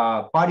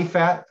your body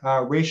fat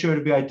ratio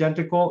to be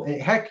identical.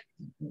 And heck,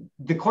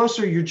 the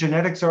closer your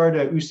genetics are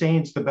to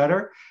Usain's, the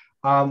better.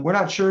 We're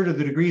not sure to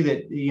the degree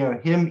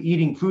that him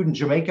eating food in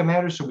Jamaica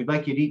matters, so we'd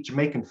like you to eat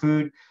Jamaican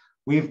food.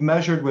 We've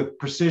measured with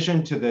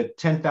precision to the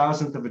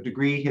 10,000th of a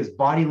degree his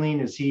body lean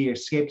as he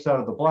escapes out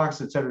of the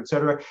blocks, et cetera, et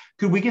cetera.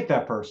 Could we get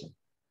that person?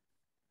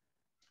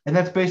 And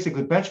that's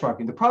basically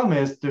benchmarking. The problem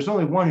is there's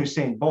only one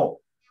Usain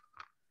Bolt.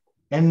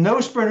 And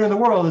no sprinter in the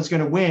world is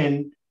going to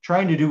win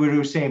trying to do what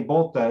Usain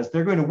Bolt does.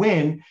 They're going to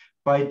win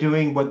by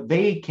doing what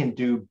they can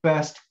do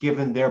best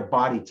given their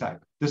body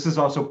type. This is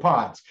also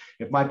pods.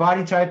 If my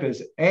body type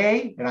is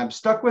A and I'm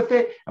stuck with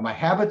it, and my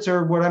habits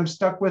are what I'm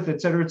stuck with,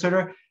 et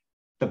cetera,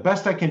 the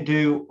best I can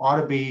do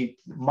ought to be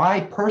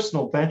my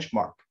personal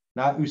benchmark,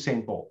 not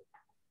Usain Bolt.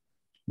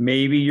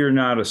 Maybe you're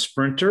not a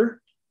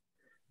sprinter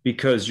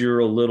because you're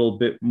a little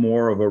bit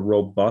more of a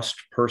robust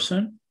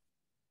person.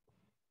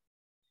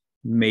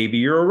 Maybe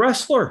you're a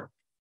wrestler.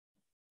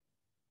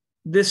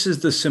 This is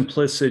the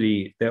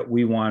simplicity that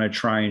we want to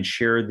try and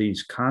share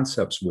these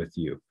concepts with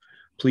you.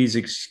 Please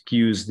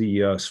excuse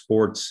the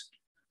sports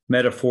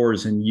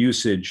metaphors and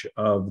usage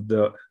of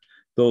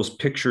those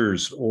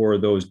pictures or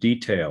those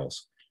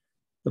details.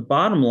 The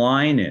bottom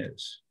line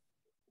is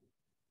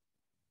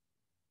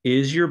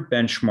your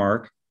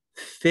benchmark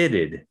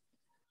fitted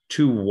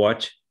to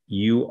what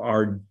you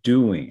are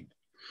doing?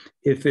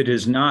 If it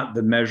is not,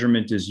 the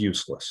measurement is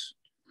useless.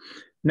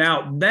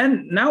 Now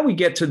we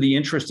get to the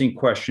interesting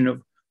question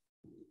of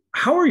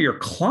how are your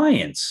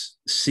clients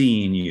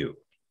seeing you?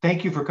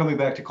 Thank you for coming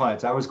back to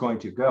clients. I was going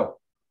to go.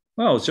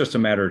 Well, it's just a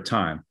matter of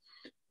time.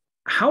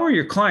 How are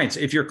your clients?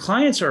 If your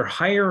clients are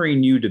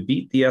hiring you to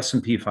beat the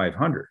S&P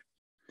 500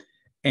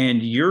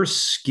 and your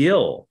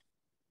skill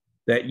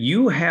that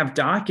you have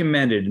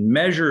documented,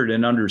 measured,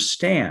 and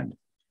understand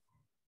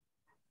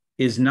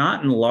is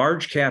not in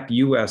large cap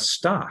US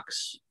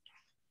stocks,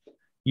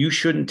 you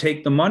shouldn't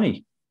take the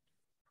money.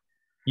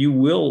 You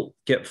will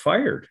get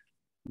fired.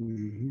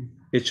 Mm-hmm.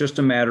 It's just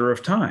a matter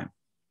of time.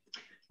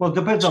 Well, it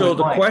depends on so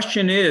the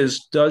question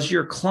is, does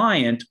your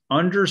client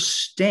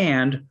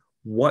understand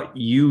what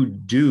you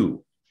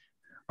do?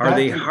 Are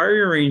they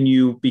hiring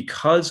you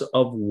because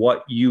of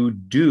what you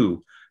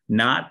do,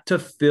 not to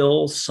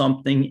fill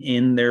something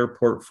in their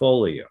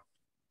portfolio?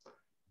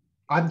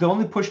 The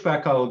only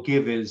pushback I'll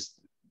give is,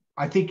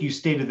 I think you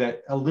stated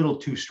that a little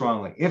too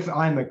strongly. If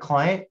I'm a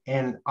client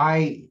and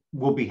I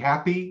will be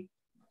happy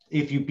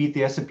if you beat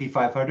the S&P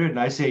 500, and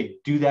I say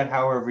do that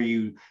however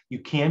you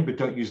can, but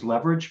don't use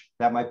leverage.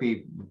 That might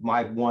be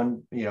my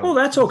one, Well,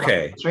 that's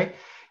okay. Right?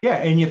 Yeah,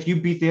 and if you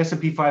beat the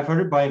S&P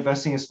 500 by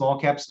investing in small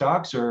cap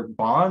stocks or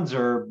bonds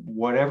or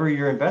whatever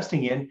you're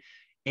investing in,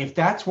 if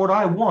that's what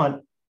I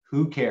want,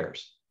 who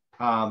cares?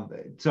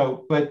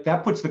 But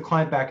that puts the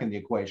client back in the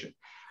equation.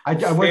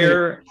 That's a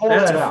fair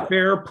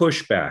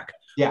pushback.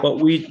 Yeah. But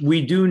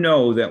we do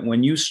know that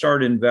when you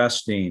start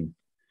investing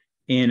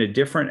in a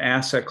different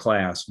asset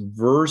class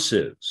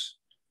versus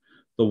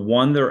the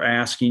one they're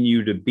asking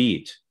you to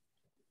beat,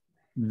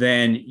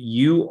 then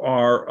you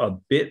are a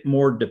bit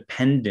more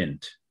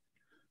dependent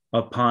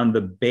upon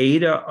the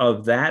beta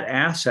of that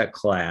asset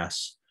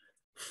class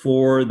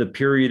for the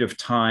period of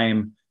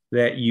time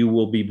that you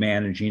will be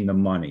managing the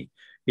money.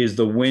 Is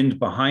the wind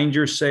behind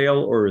your sail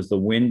or is the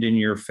wind in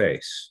your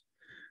face?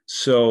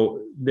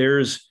 So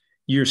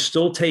you're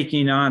still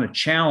taking on a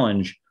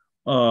challenge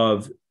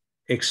of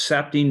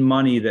accepting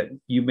money that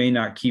you may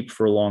not keep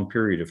for a long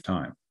period of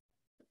time.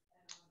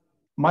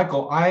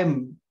 Michael, I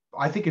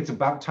think it's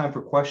about time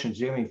for questions.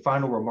 Do you have any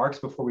final remarks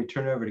before we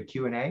turn it over to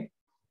Q&A?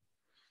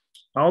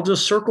 I'll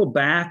just circle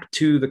back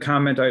to the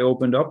comment I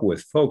opened up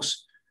with.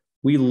 Folks,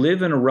 we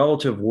live in a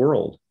relative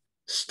world.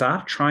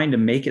 Stop trying to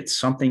make it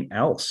something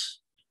else.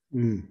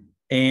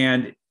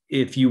 And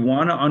if you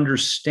want to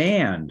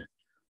understand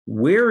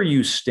where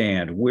you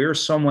stand, where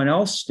someone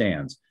else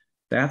stands,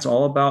 that's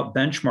all about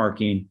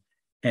benchmarking,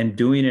 and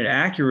doing it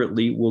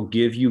accurately will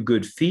give you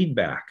good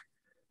feedback.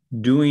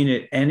 Doing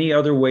it any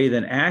other way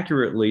than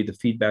accurately, the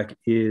feedback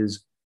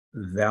is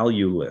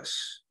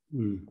valueless.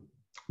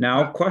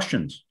 Now,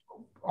 questions?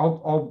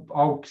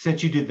 I'll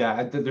since you did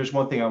that, there's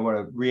one thing I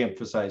want to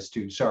reemphasize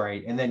too.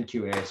 Sorry, and then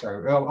Q&A.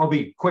 Sorry, I'll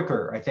be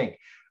quicker. I think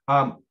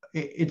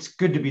it's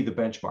good to be the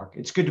benchmark.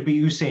 It's good to be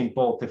Usain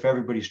Bolt if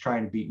everybody's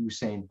trying to beat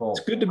Usain Bolt.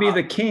 It's good to be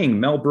the king,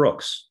 Mel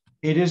Brooks.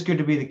 It is good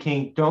to be the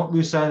king. Don't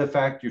lose sight of the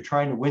fact you're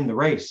trying to win the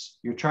race.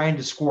 You're trying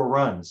to score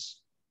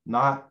runs.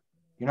 You're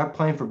not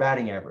playing for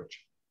batting average.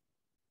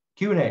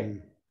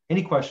 Q&A.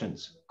 Any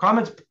questions,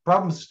 comments,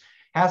 problems,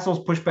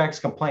 hassles,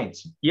 pushbacks,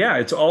 complaints? Yeah,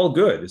 it's all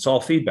good. It's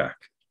all feedback.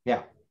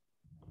 Yeah.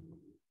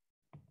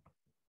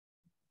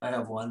 I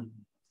have one.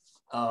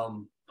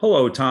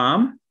 Hello,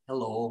 Tom.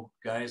 Hello,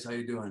 guys. How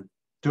you doing?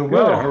 Doing Good.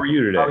 well. How are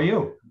you today? How are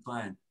you?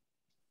 Fine.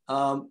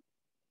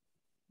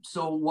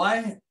 So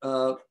why,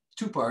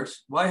 two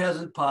parts, why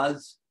hasn't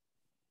pods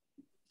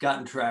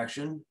gotten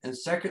traction? And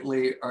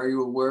secondly, are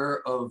you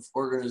aware of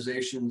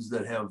organizations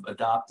that have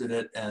adopted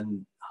it,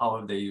 and how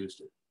have they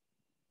used it?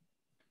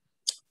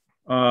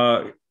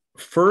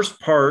 First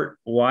part,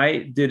 why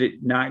did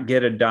it not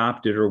get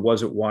adopted, or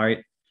was it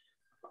why?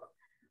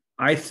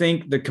 I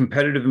think the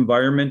competitive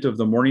environment of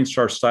the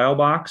Morningstar Style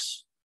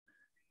Box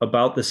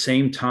about the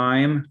same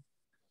time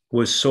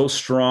was so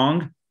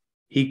strong,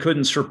 he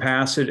couldn't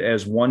surpass it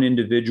as one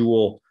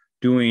individual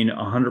doing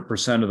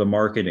 100% of the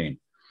marketing.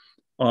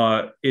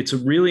 It's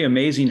really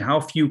amazing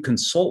how few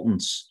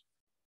consultants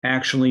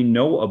actually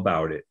know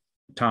about it,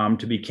 Tom,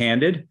 to be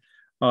candid.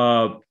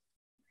 I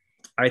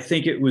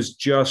think it was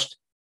just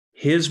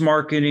his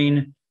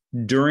marketing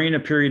during a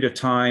period of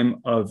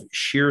time of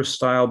sheer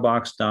style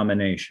box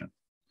domination.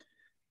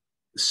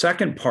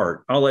 Second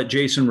part, I'll let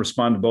Jason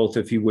respond to both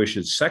if he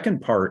wishes.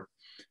 Second part,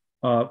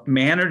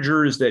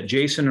 managers that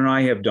Jason and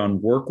I have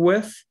done work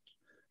with,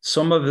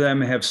 some of them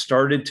have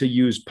started to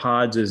use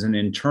pods as an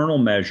internal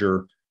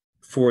measure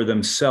for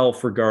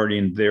themselves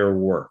regarding their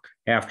work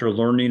after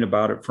learning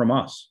about it from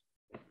us.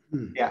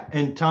 Yeah,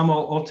 and Tom,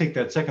 I'll take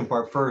that second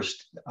part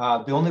first.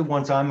 The only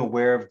ones I'm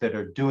aware of that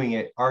are doing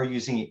it are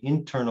using it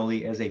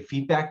internally as a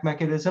feedback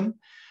mechanism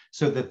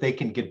so that they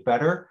can get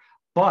better.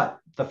 But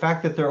the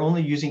fact that they're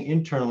only using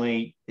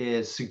internally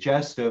is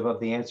suggestive of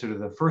the answer to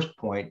the first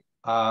point.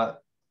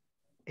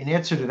 In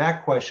answer to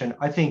that question,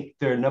 I think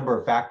there are a number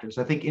of factors.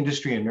 I think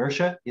industry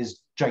inertia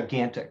is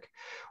gigantic.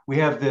 We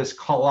have this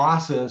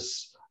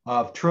colossus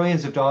of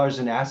trillions of dollars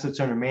in assets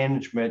under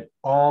management,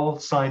 all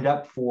signed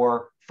up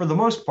for the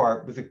most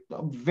part, with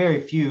very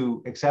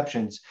few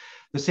exceptions,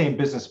 the same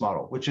business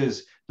model, which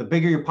is the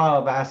bigger your pile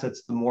of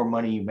assets, the more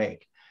money you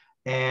make.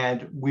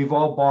 And we've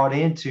all bought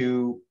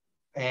into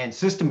and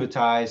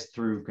systematized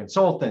through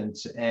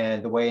consultants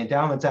and the way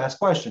endowments ask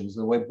questions,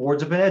 the way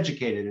boards have been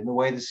educated, and the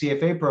way the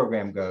CFA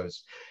program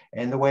goes,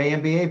 and the way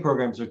MBA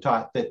programs are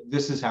taught, that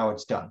this is how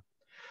it's done.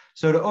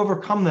 So to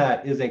overcome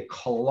that is a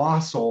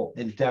colossal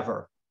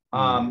endeavor.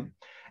 And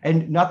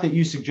not that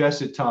you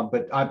suggested, Tom,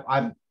 but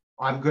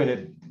I'm going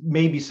to,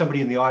 maybe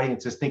somebody in the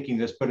audience is thinking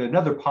this, but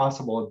another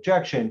possible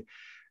objection,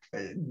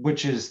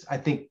 which is, I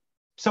think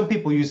some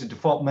people use the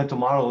default mental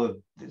model of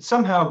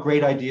somehow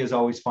great ideas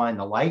always find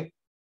the light.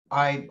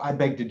 I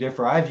beg to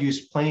differ. I've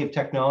used plenty of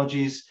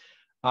technologies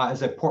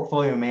as a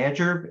portfolio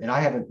manager, and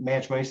I haven't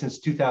managed money since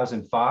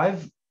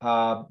 2005,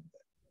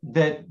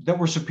 that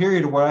were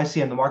superior to what I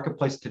see in the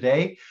marketplace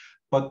today,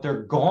 but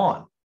they're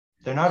gone.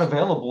 They're not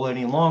available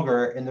any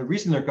longer. And the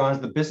reason they're gone is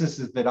the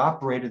businesses that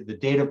operated the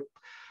data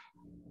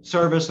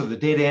service or the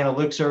data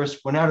analytics service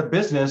went out of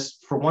business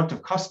for want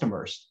of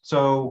customers.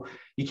 So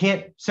you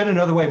can't, said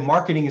another way,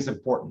 marketing is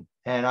important.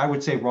 And I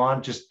would say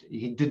Ron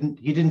he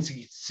didn't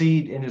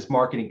succeed in his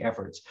marketing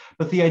efforts,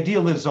 but the idea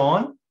lives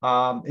on.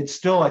 It's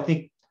still, I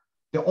think,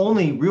 the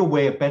only real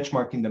way of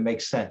benchmarking that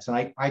makes sense. And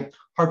I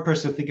hard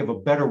pressed to think of a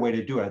better way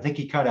to do it. I think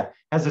he kind of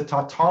has a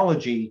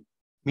tautology,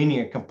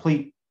 meaning a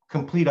complete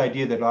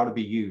idea that ought to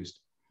be used.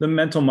 The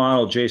mental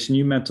model, Jason,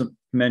 you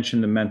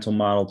mentioned the mental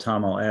model.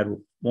 Tom, I'll add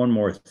one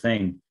more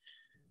thing.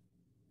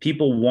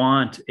 People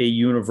want a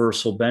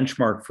universal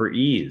benchmark for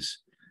ease,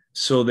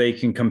 so they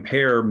can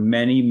compare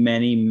many,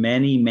 many,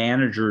 many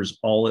managers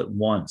all at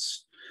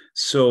once.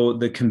 So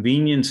the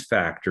convenience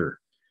factor,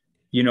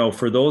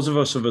 for those of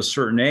us of a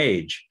certain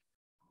age,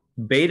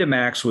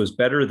 Betamax was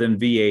better than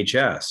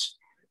VHS.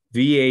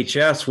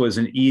 VHS was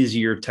an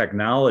easier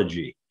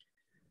technology.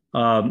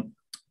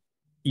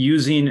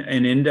 Using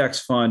an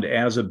index fund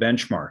as a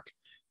benchmark,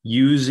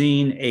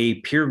 using a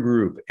peer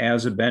group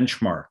as a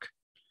benchmark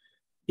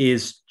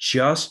is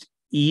just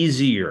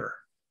easier.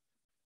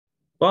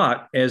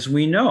 But as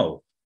we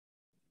know,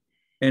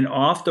 an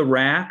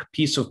off-the-rack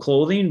piece of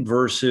clothing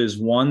versus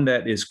one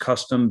that is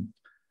custom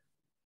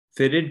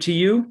fitted to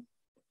you,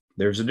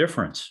 there's a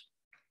difference.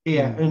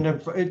 Yeah,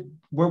 and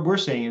what we're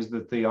saying is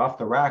that the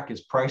off-the-rack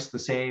is priced the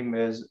same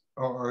as,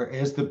 or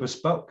as the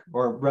bespoke,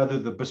 or rather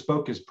the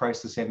bespoke is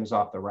priced the same as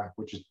off-the-rack,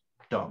 which is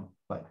dumb.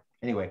 But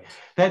anyway,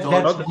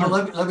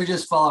 let me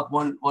just follow up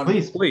one.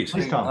 Please,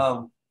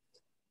 Tom.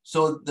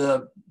 So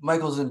the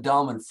Michael's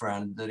endowment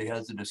friend that he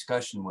has a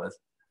discussion with.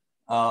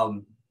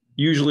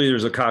 Usually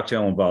there's a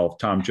cocktail involved,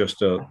 Tom, just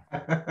to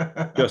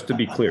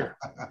be clear.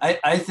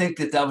 I think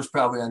that was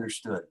probably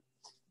understood,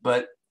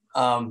 but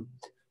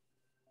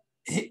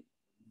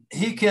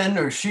he can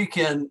or she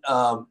can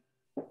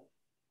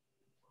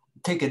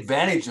take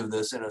advantage of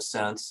this in a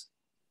sense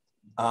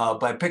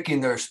by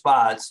picking their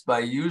spots, by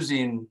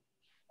using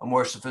a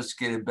more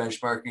sophisticated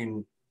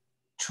benchmarking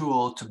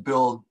tool to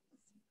build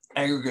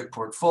aggregate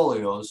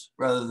portfolios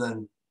rather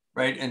than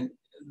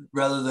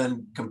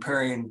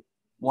comparing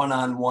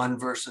one-on-one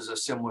versus a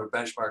similar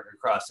benchmark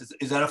across.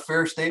 Is that a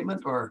fair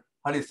statement, or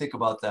how do you think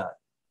about that?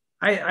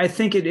 I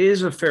think it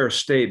is a fair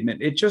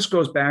statement. It just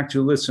goes back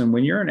to, listen,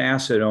 when you're an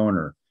asset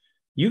owner,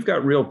 you've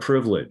got real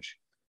privilege.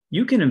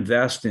 You can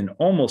invest in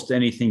almost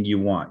anything you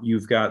want.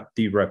 You've got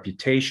the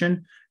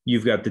reputation,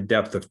 you've got the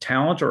depth of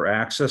talent or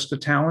access to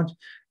talent,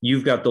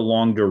 you've got the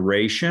long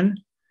duration.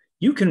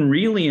 You can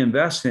really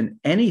invest in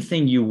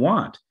anything you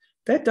want.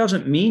 That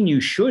doesn't mean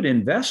you should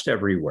invest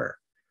everywhere,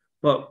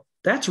 but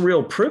that's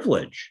real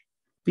privilege.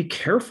 Be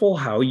careful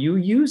how you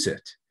use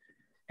it.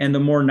 And the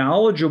more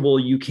knowledgeable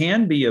you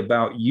can be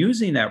about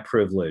using that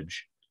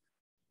privilege,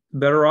 the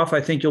better off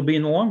I think you'll be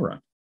in the long run.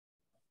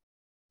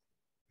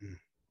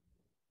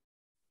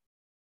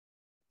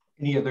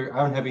 Any other?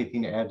 I don't have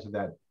anything to add to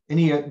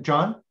that.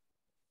 John?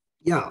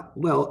 Yeah,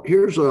 well,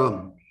 here's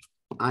an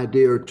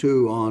idea or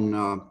two on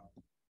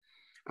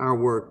our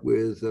work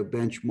with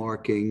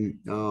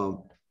benchmarking.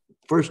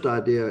 First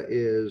idea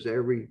is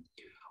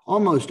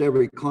almost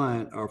every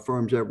client our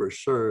firm's ever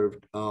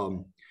served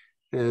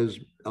has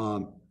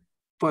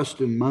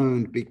fussed and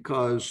moaned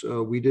because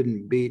we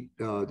didn't beat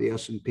the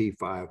S&P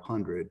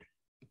 500.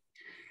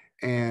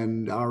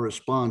 And our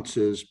response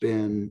has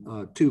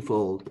been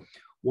twofold.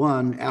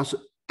 One,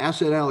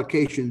 asset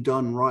allocation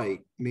done right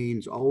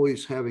means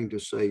always having to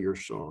say you're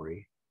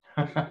sorry.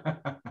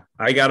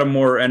 I got a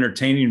more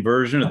entertaining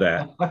version of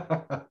that.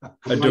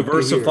 A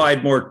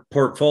diversified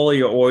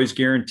portfolio always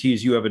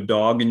guarantees you have a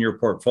dog in your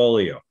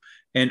portfolio.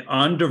 An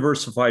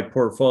undiversified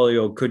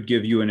portfolio could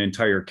give you an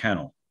entire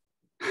kennel.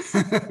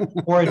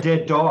 Or a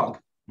dead dog.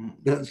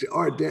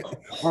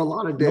 Or a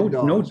lot of dead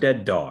dogs. No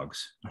dead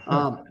dogs.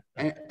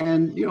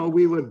 And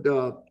we would,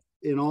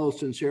 in all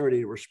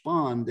sincerity,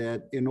 respond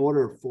that in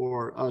order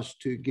for us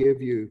to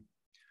give you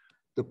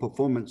the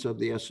performance of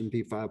the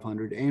S&P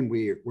 500, and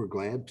we're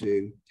glad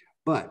to,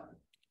 but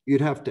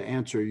you'd have to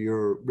answer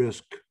your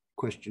risk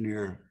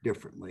questionnaire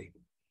differently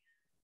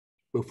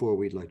before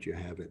we'd let you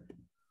have it.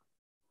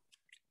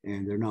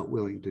 And they're not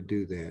willing to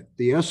do that.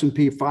 The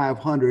S&P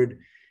 500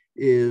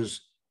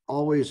 is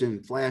always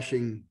in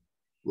flashing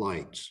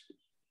lights.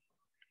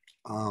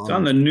 It's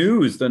on the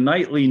news, the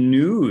nightly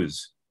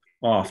news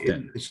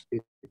often. It's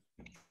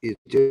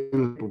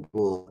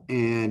inevitable,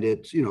 and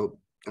it's,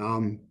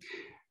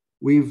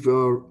 we've,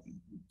 in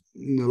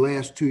the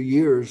last 2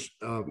 years,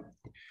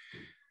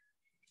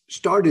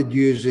 started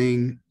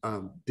using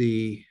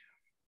the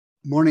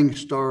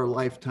Morningstar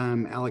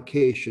Lifetime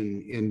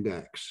Allocation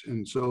Index.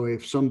 And so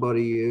if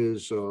somebody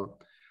is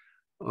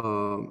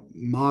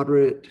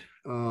moderate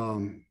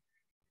and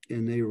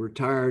they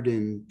retired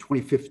in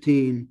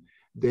 2015,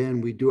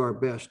 then we do our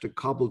best to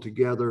cobble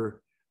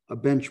together a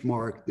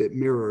benchmark that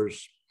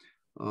mirrors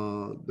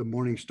the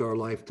Morningstar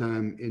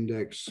Lifetime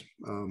Index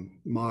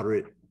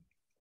moderate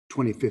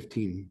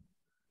 2015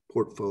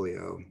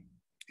 portfolio.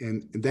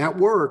 And that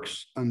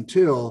works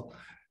until,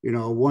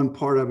 one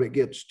part of it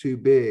gets too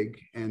big,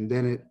 and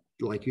then it,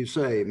 like you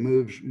say,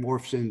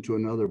 morphs into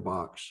another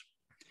box.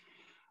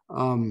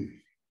 I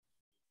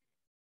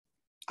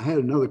had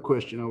another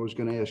question I was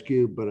going to ask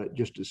you, but it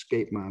just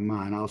escaped my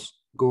mind. I'll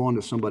go on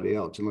to somebody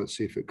else and let's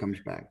see if it comes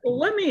back. Well,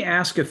 let me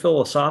ask a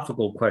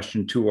philosophical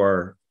question to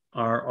our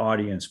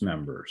audience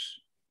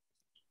members.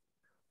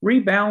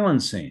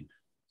 Rebalancing.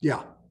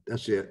 Yeah,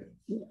 that's it.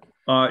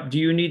 Do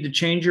you need to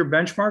change your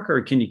benchmark,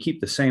 or can you keep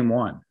the same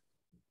one?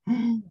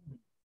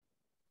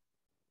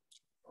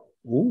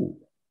 Ooh.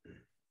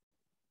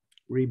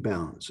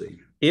 Rebalancing.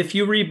 If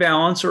you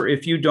rebalance or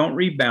if you don't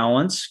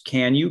rebalance,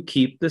 can you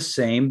keep the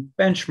same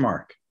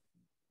benchmark?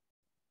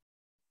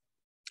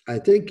 I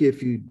think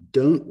if you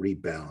don't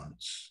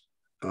rebalance,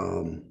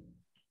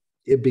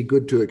 it'd be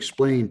good to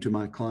explain to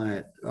my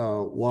client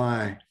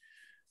why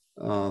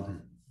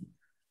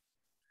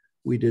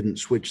we didn't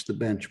switch the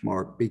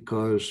benchmark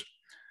because,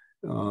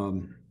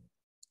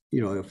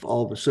 if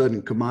all of a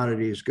sudden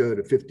commodities go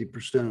to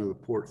 50% of the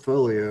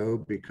portfolio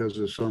because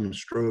of some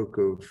stroke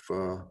of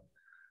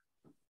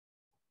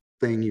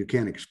thing you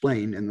can't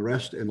explain, and the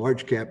rest in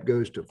large cap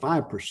goes to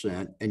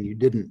 5%, and you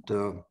didn't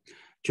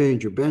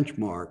change your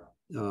benchmark,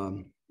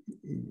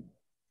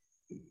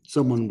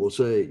 someone will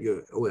say,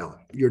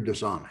 you're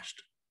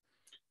dishonest.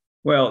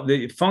 Well,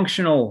 the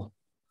functional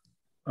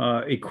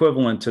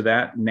equivalent to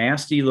that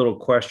nasty little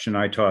question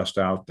I tossed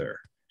out there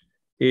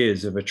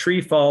is, if a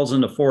tree falls in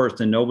the forest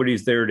and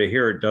nobody's there to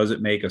hear it, does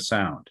it make a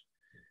sound?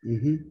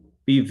 Mm-hmm.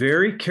 Be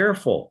very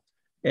careful.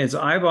 As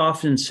I've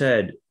often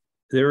said,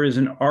 there is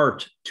an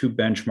art to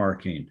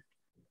benchmarking,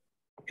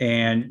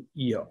 and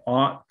you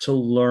ought to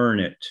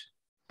learn it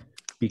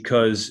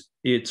because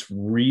it's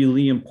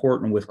really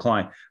important with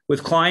clients.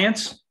 With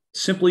clients,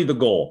 simply the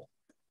goal.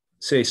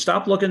 Say,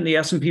 stop looking at the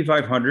S&P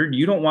 500.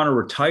 You don't want to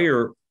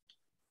retire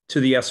to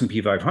the S&P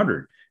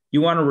 500.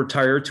 You want to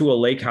retire to a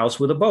lake house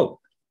with a boat.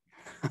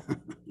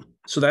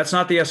 So that's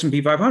not the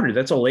S&P 500.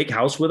 That's a lake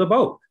house with a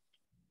boat.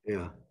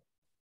 Yeah.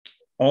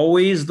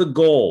 Always the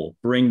goal.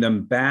 Bring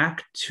them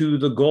back to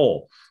the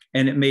goal.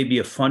 And it may be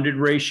a funded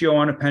ratio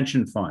on a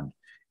pension fund.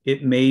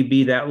 It may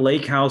be that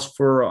lake house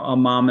for a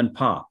mom and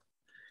pop.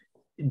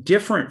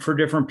 Different for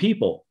different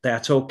people.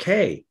 That's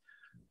okay.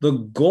 The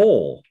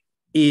goal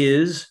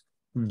is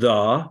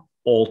the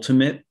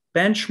ultimate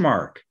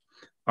benchmark.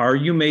 Are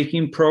you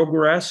making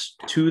progress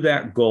to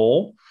that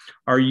goal?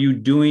 Are you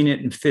doing it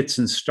in fits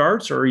and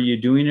starts, or are you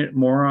doing it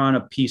more on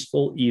a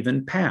peaceful,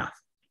 even path?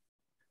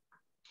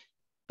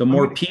 The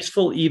more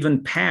peaceful,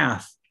 even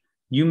path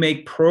you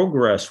make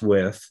progress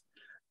with,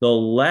 the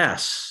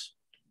less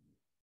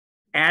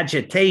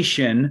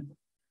agitation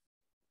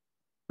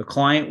the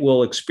client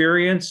will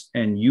experience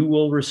and you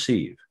will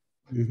receive.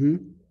 Mm-hmm.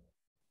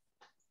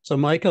 So,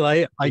 Michael,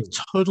 I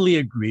totally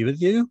agree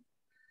with you,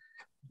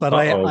 but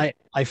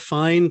I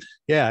find,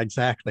 yeah,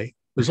 exactly.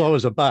 There's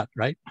always a but,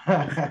 right?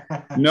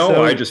 No,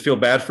 So, I just feel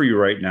bad for you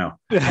right now.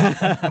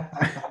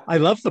 I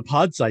love the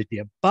pods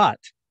idea, but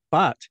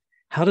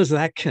how does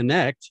that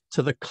connect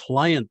to the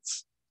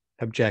client's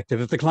objective?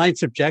 If the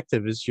client's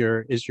objective is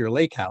your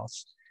lake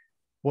house,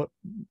 what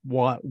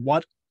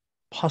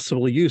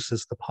possible use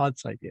is the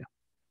pods idea?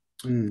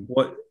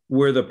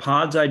 Where the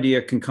pods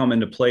idea can come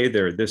into play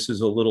there, this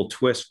is a little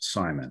twist,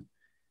 Simon,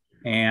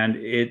 and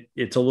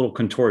it's a little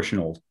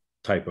contortional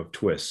type of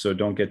twist, so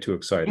don't get too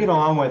excited. Get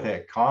on with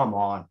it. Come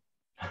on.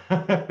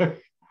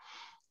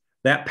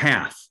 That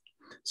path.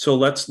 So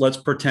let's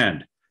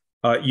pretend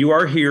you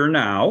are here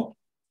now,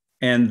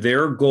 and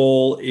their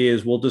goal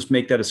is, we'll just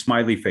make that a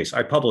smiley face.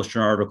 I published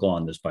an article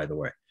on this, by the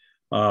way.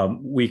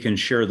 We can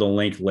share the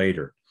link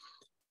later.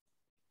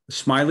 The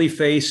smiley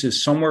face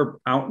is somewhere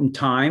out in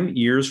time,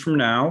 years from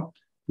now,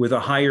 with a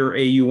higher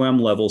AUM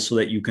level so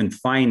that you can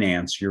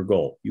finance your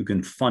goal. You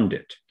can fund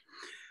it.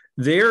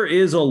 There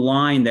is a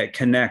line that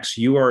connects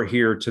you are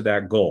here to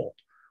that goal.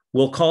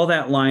 We'll call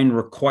that line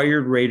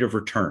required rate of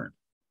return,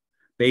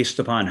 based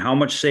upon how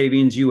much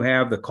savings you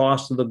have, the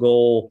cost of the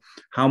goal,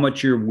 how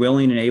much you're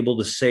willing and able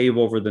to save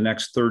over the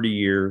next 30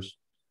 years,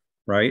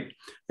 right?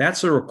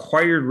 That's a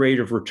required rate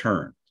of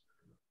return.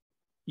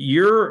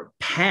 Your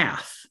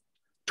path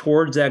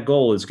towards that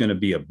goal is going to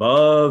be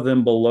above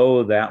and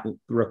below that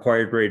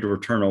required rate of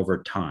return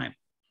over time.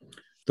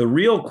 The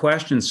real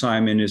question,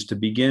 Simon, is to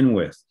begin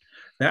with,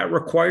 that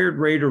required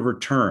rate of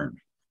return,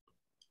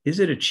 is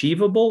it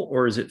achievable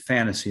or is it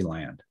fantasy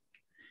land?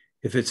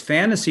 If it's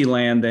fantasy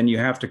land, then you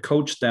have to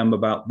coach them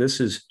about, this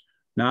is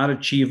not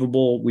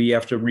achievable. We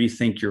have to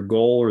rethink your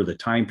goal or the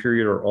time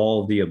period or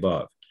all of the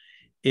above.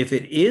 If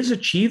it is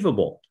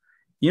achievable,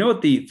 you know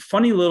what the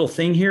funny little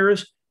thing here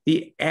is?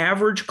 The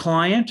average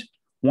client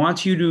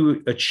wants you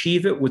to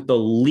achieve it with the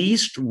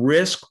least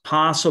risk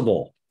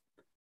possible.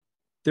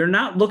 They're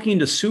not looking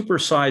to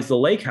supersize the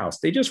lake house.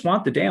 They just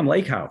want the damn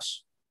lake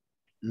house.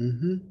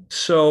 Mm-hmm.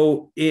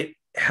 So it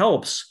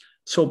helps.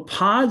 So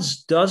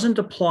pods doesn't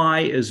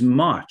apply as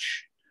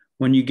much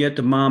when you get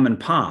to mom and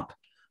pop,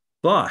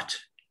 but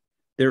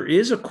there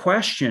is a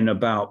question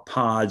about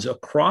pods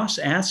across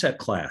asset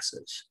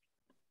classes.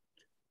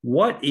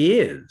 What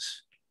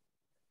is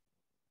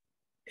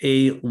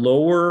a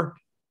lower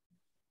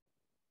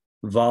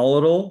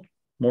volatile,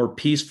 more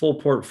peaceful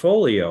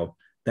portfolio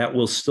that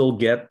will still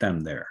get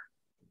them there?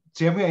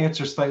 See, I'm going to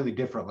answer slightly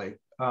differently.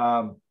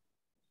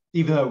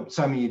 Even though,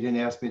 Simon, you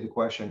didn't ask me the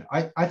question.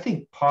 I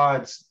think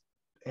pods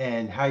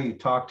and how you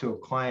talk to a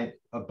client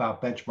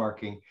about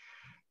benchmarking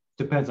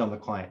depends on the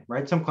client,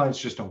 right? Some clients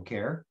just don't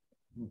care.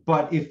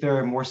 But if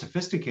they're a more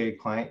sophisticated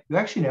client, you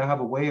actually now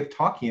have a way of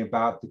talking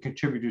about the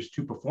contributors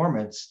to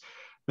performance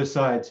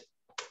besides,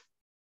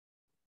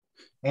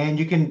 and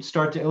you can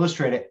start to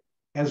illustrate it,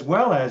 as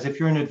well as if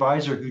you're an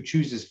advisor who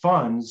chooses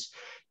funds,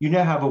 you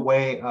now have a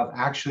way of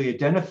actually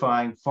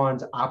identifying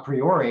funds a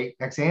priori,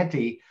 ex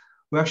ante,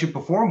 who actually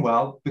perform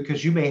well,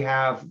 because you may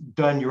have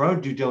done your own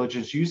due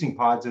diligence using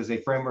pods as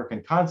a framework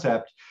and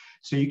concept,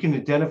 so you can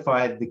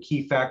identify the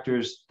key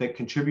factors that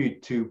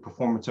contribute to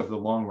performance over the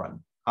long run.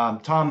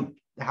 Tom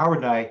Howard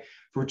and I,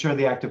 for Return of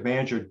the Active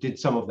Manager, did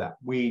some of that.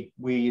 We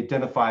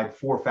identified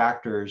 4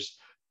 factors,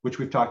 which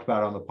we've talked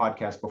about on the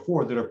podcast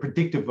before, that are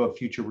predictive of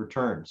future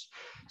returns.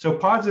 So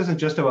pods isn't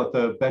just about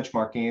the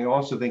benchmarking. It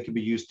also then can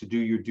be used to do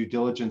your due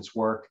diligence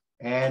work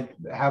and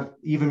have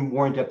even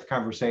more in-depth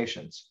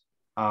conversations.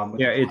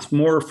 Yeah, it's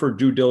more for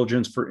due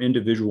diligence for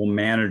individual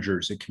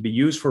managers. It can be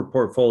used for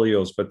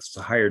portfolios, but it's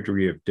a higher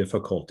degree of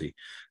difficulty.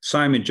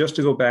 Simon, just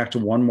to go back to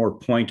one more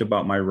point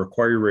about my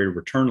required rate of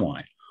return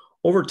line.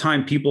 Over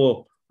time,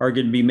 people are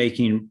going to be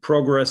making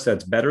progress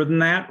that's better than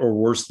that or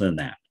worse than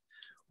that.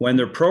 When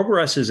their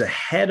progress is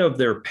ahead of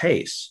their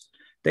pace,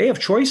 they have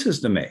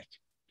choices to make.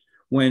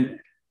 When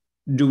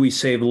do we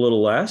save a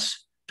little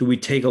less? Do we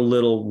take a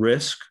little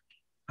risk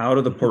out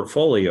of the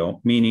portfolio?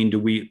 Meaning, do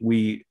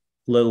we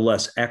little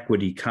less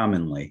equity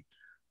commonly,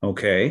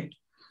 okay?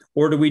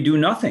 Or do we do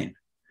nothing?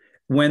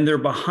 When they're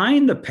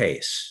behind the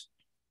pace,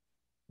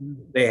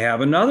 they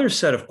have another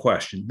set of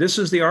questions. This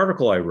is the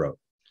article I wrote.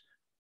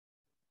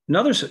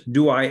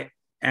 Do I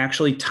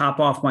actually top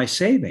off my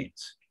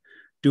savings?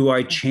 Do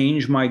I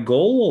change my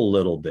goal a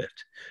little bit?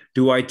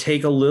 Do I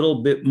take a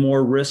little bit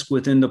more risk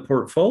within the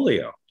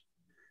portfolio?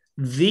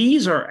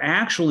 These are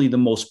actually the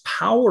most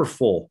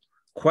powerful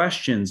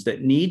questions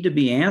that need to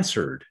be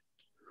answered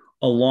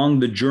along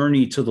the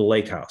journey to the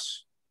lake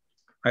house.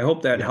 I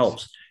hope that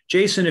helps.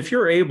 Jason, if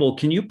you're able,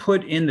 can you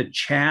put in the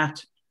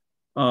chat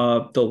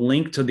the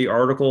link to the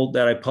article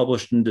that I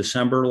published in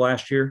December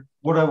last year?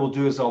 What I will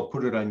do is I'll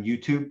put it on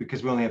YouTube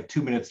because we only have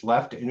 2 minutes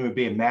left and it would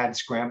be a mad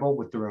scramble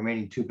with the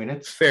remaining 2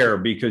 minutes. Fair,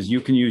 because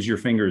you can use your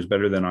fingers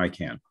better than I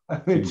can.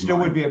 It still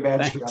would be a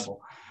mad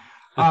scramble.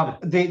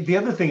 The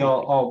other thing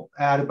I'll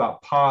add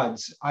about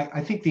pods,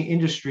 I think the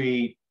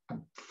industry,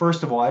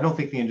 first of all, I don't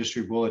think the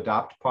industry will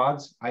adopt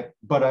pods,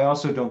 but I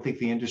also don't think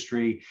the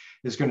industry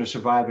is going to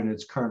survive in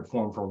its current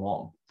form for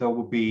long. There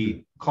will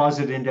be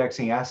closet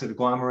indexing asset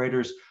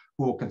agglomerators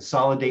who will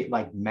consolidate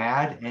like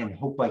mad and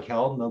hope like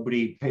hell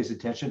nobody pays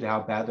attention to how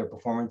bad their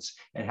performance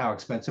and how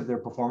expensive their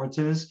performance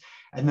is.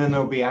 And then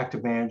there'll be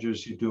active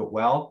managers who do it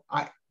well.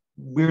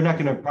 We're not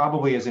going to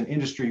probably as an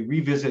industry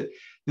revisit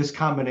this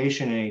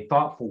combination in a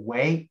thoughtful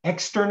way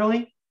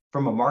externally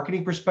from a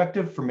marketing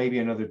perspective for maybe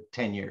another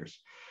 10 years.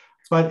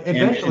 But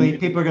eventually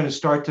people are going to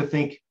start to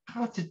think,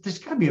 oh, there's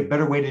got to be a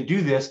better way to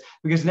do this,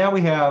 because now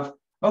we have,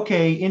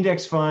 okay,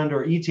 index fund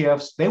or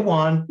ETFs, they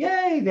won,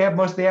 yay, they have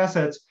most of the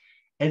assets.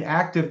 And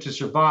active to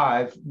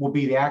survive will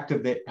be the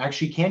active that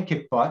actually can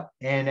kick butt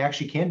and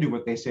actually can do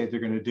what they say they're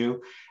going to do.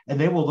 And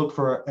they will look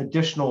for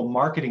additional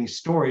marketing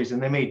stories,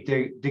 and they may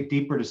dig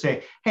deeper to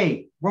say,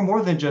 hey, we're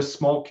more than just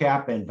small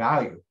cap and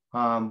value.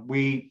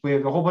 We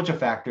have a whole bunch of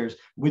factors.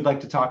 We'd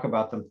like to talk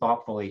about them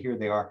thoughtfully. Here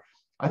they are.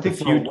 I think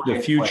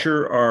the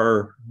future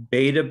are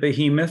beta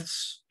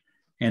behemoths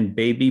and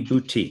baby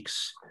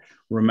boutiques.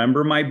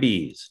 Remember my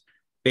B's.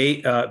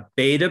 Beta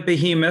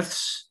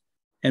behemoths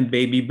and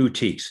baby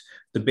boutiques.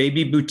 The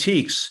baby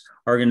boutiques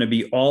are going to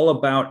be all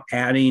about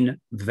adding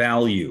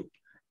value,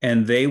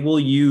 and they will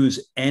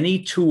use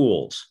any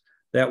tools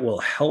that will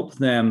help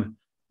them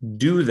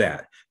do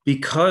that.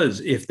 Because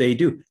if they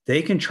do,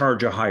 they can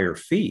charge a higher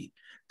fee.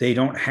 They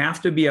don't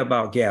have to be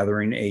about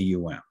gathering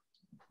AUM.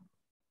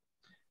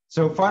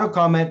 So final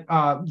comment,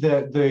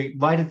 the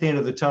light at the end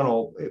of the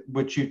tunnel,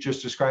 which you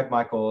just described,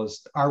 Michael,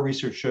 is our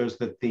research shows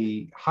that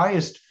the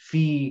highest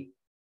fee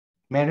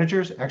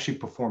managers actually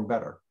perform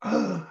better.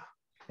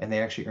 And they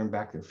actually earn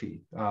back their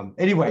fee.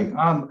 Anyway,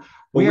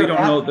 we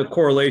don't know. The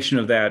correlation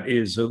of that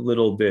is a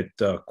little bit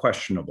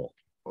questionable.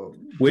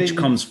 Which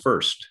comes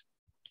first?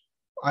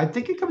 I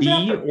think it comes fee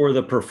after. Or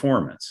the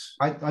performance?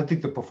 I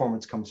think the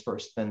performance comes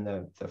first, then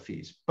the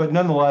fees. But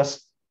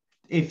nonetheless,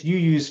 if you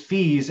use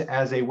fees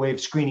as a way of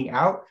screening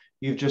out,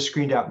 you've just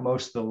screened out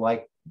most of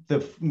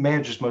the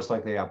managers most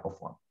likely to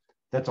outperform.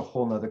 That's a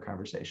whole nother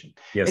conversation.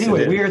 Yes,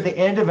 anyway, we are at the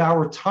end of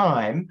our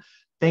time.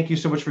 Thank you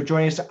so much for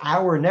joining us.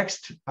 Our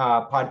next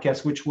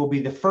podcast, which will be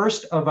the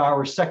first of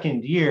our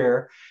second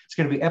year, it's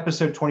going to be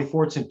episode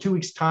 24. It's in 2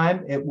 weeks'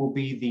 time. It will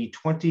be the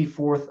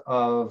 24th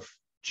of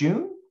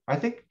June, I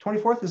think.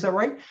 24th, is that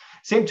right?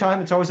 Same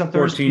time. It's always on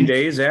Thursday. 14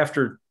 days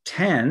after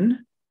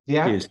 10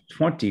 is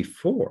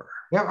 24.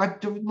 Yeah, I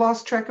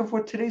lost track of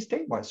what today's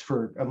date was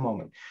for a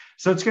moment.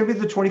 So it's going to be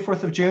the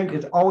 24th of June.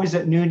 It's always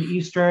at noon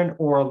Eastern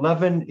or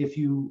 11 if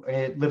you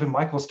live in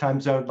Michael's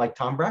time zone like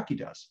Tom Brackey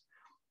does.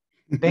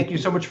 Thank you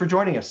so much for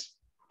joining us.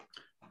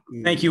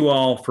 Thank you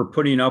all for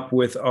putting up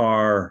with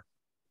our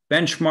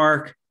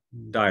benchmark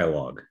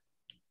dialogue.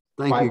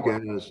 Thank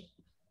you, guys.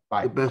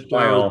 Bye. The best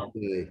Bye hour all. of the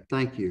day.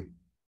 Thank you.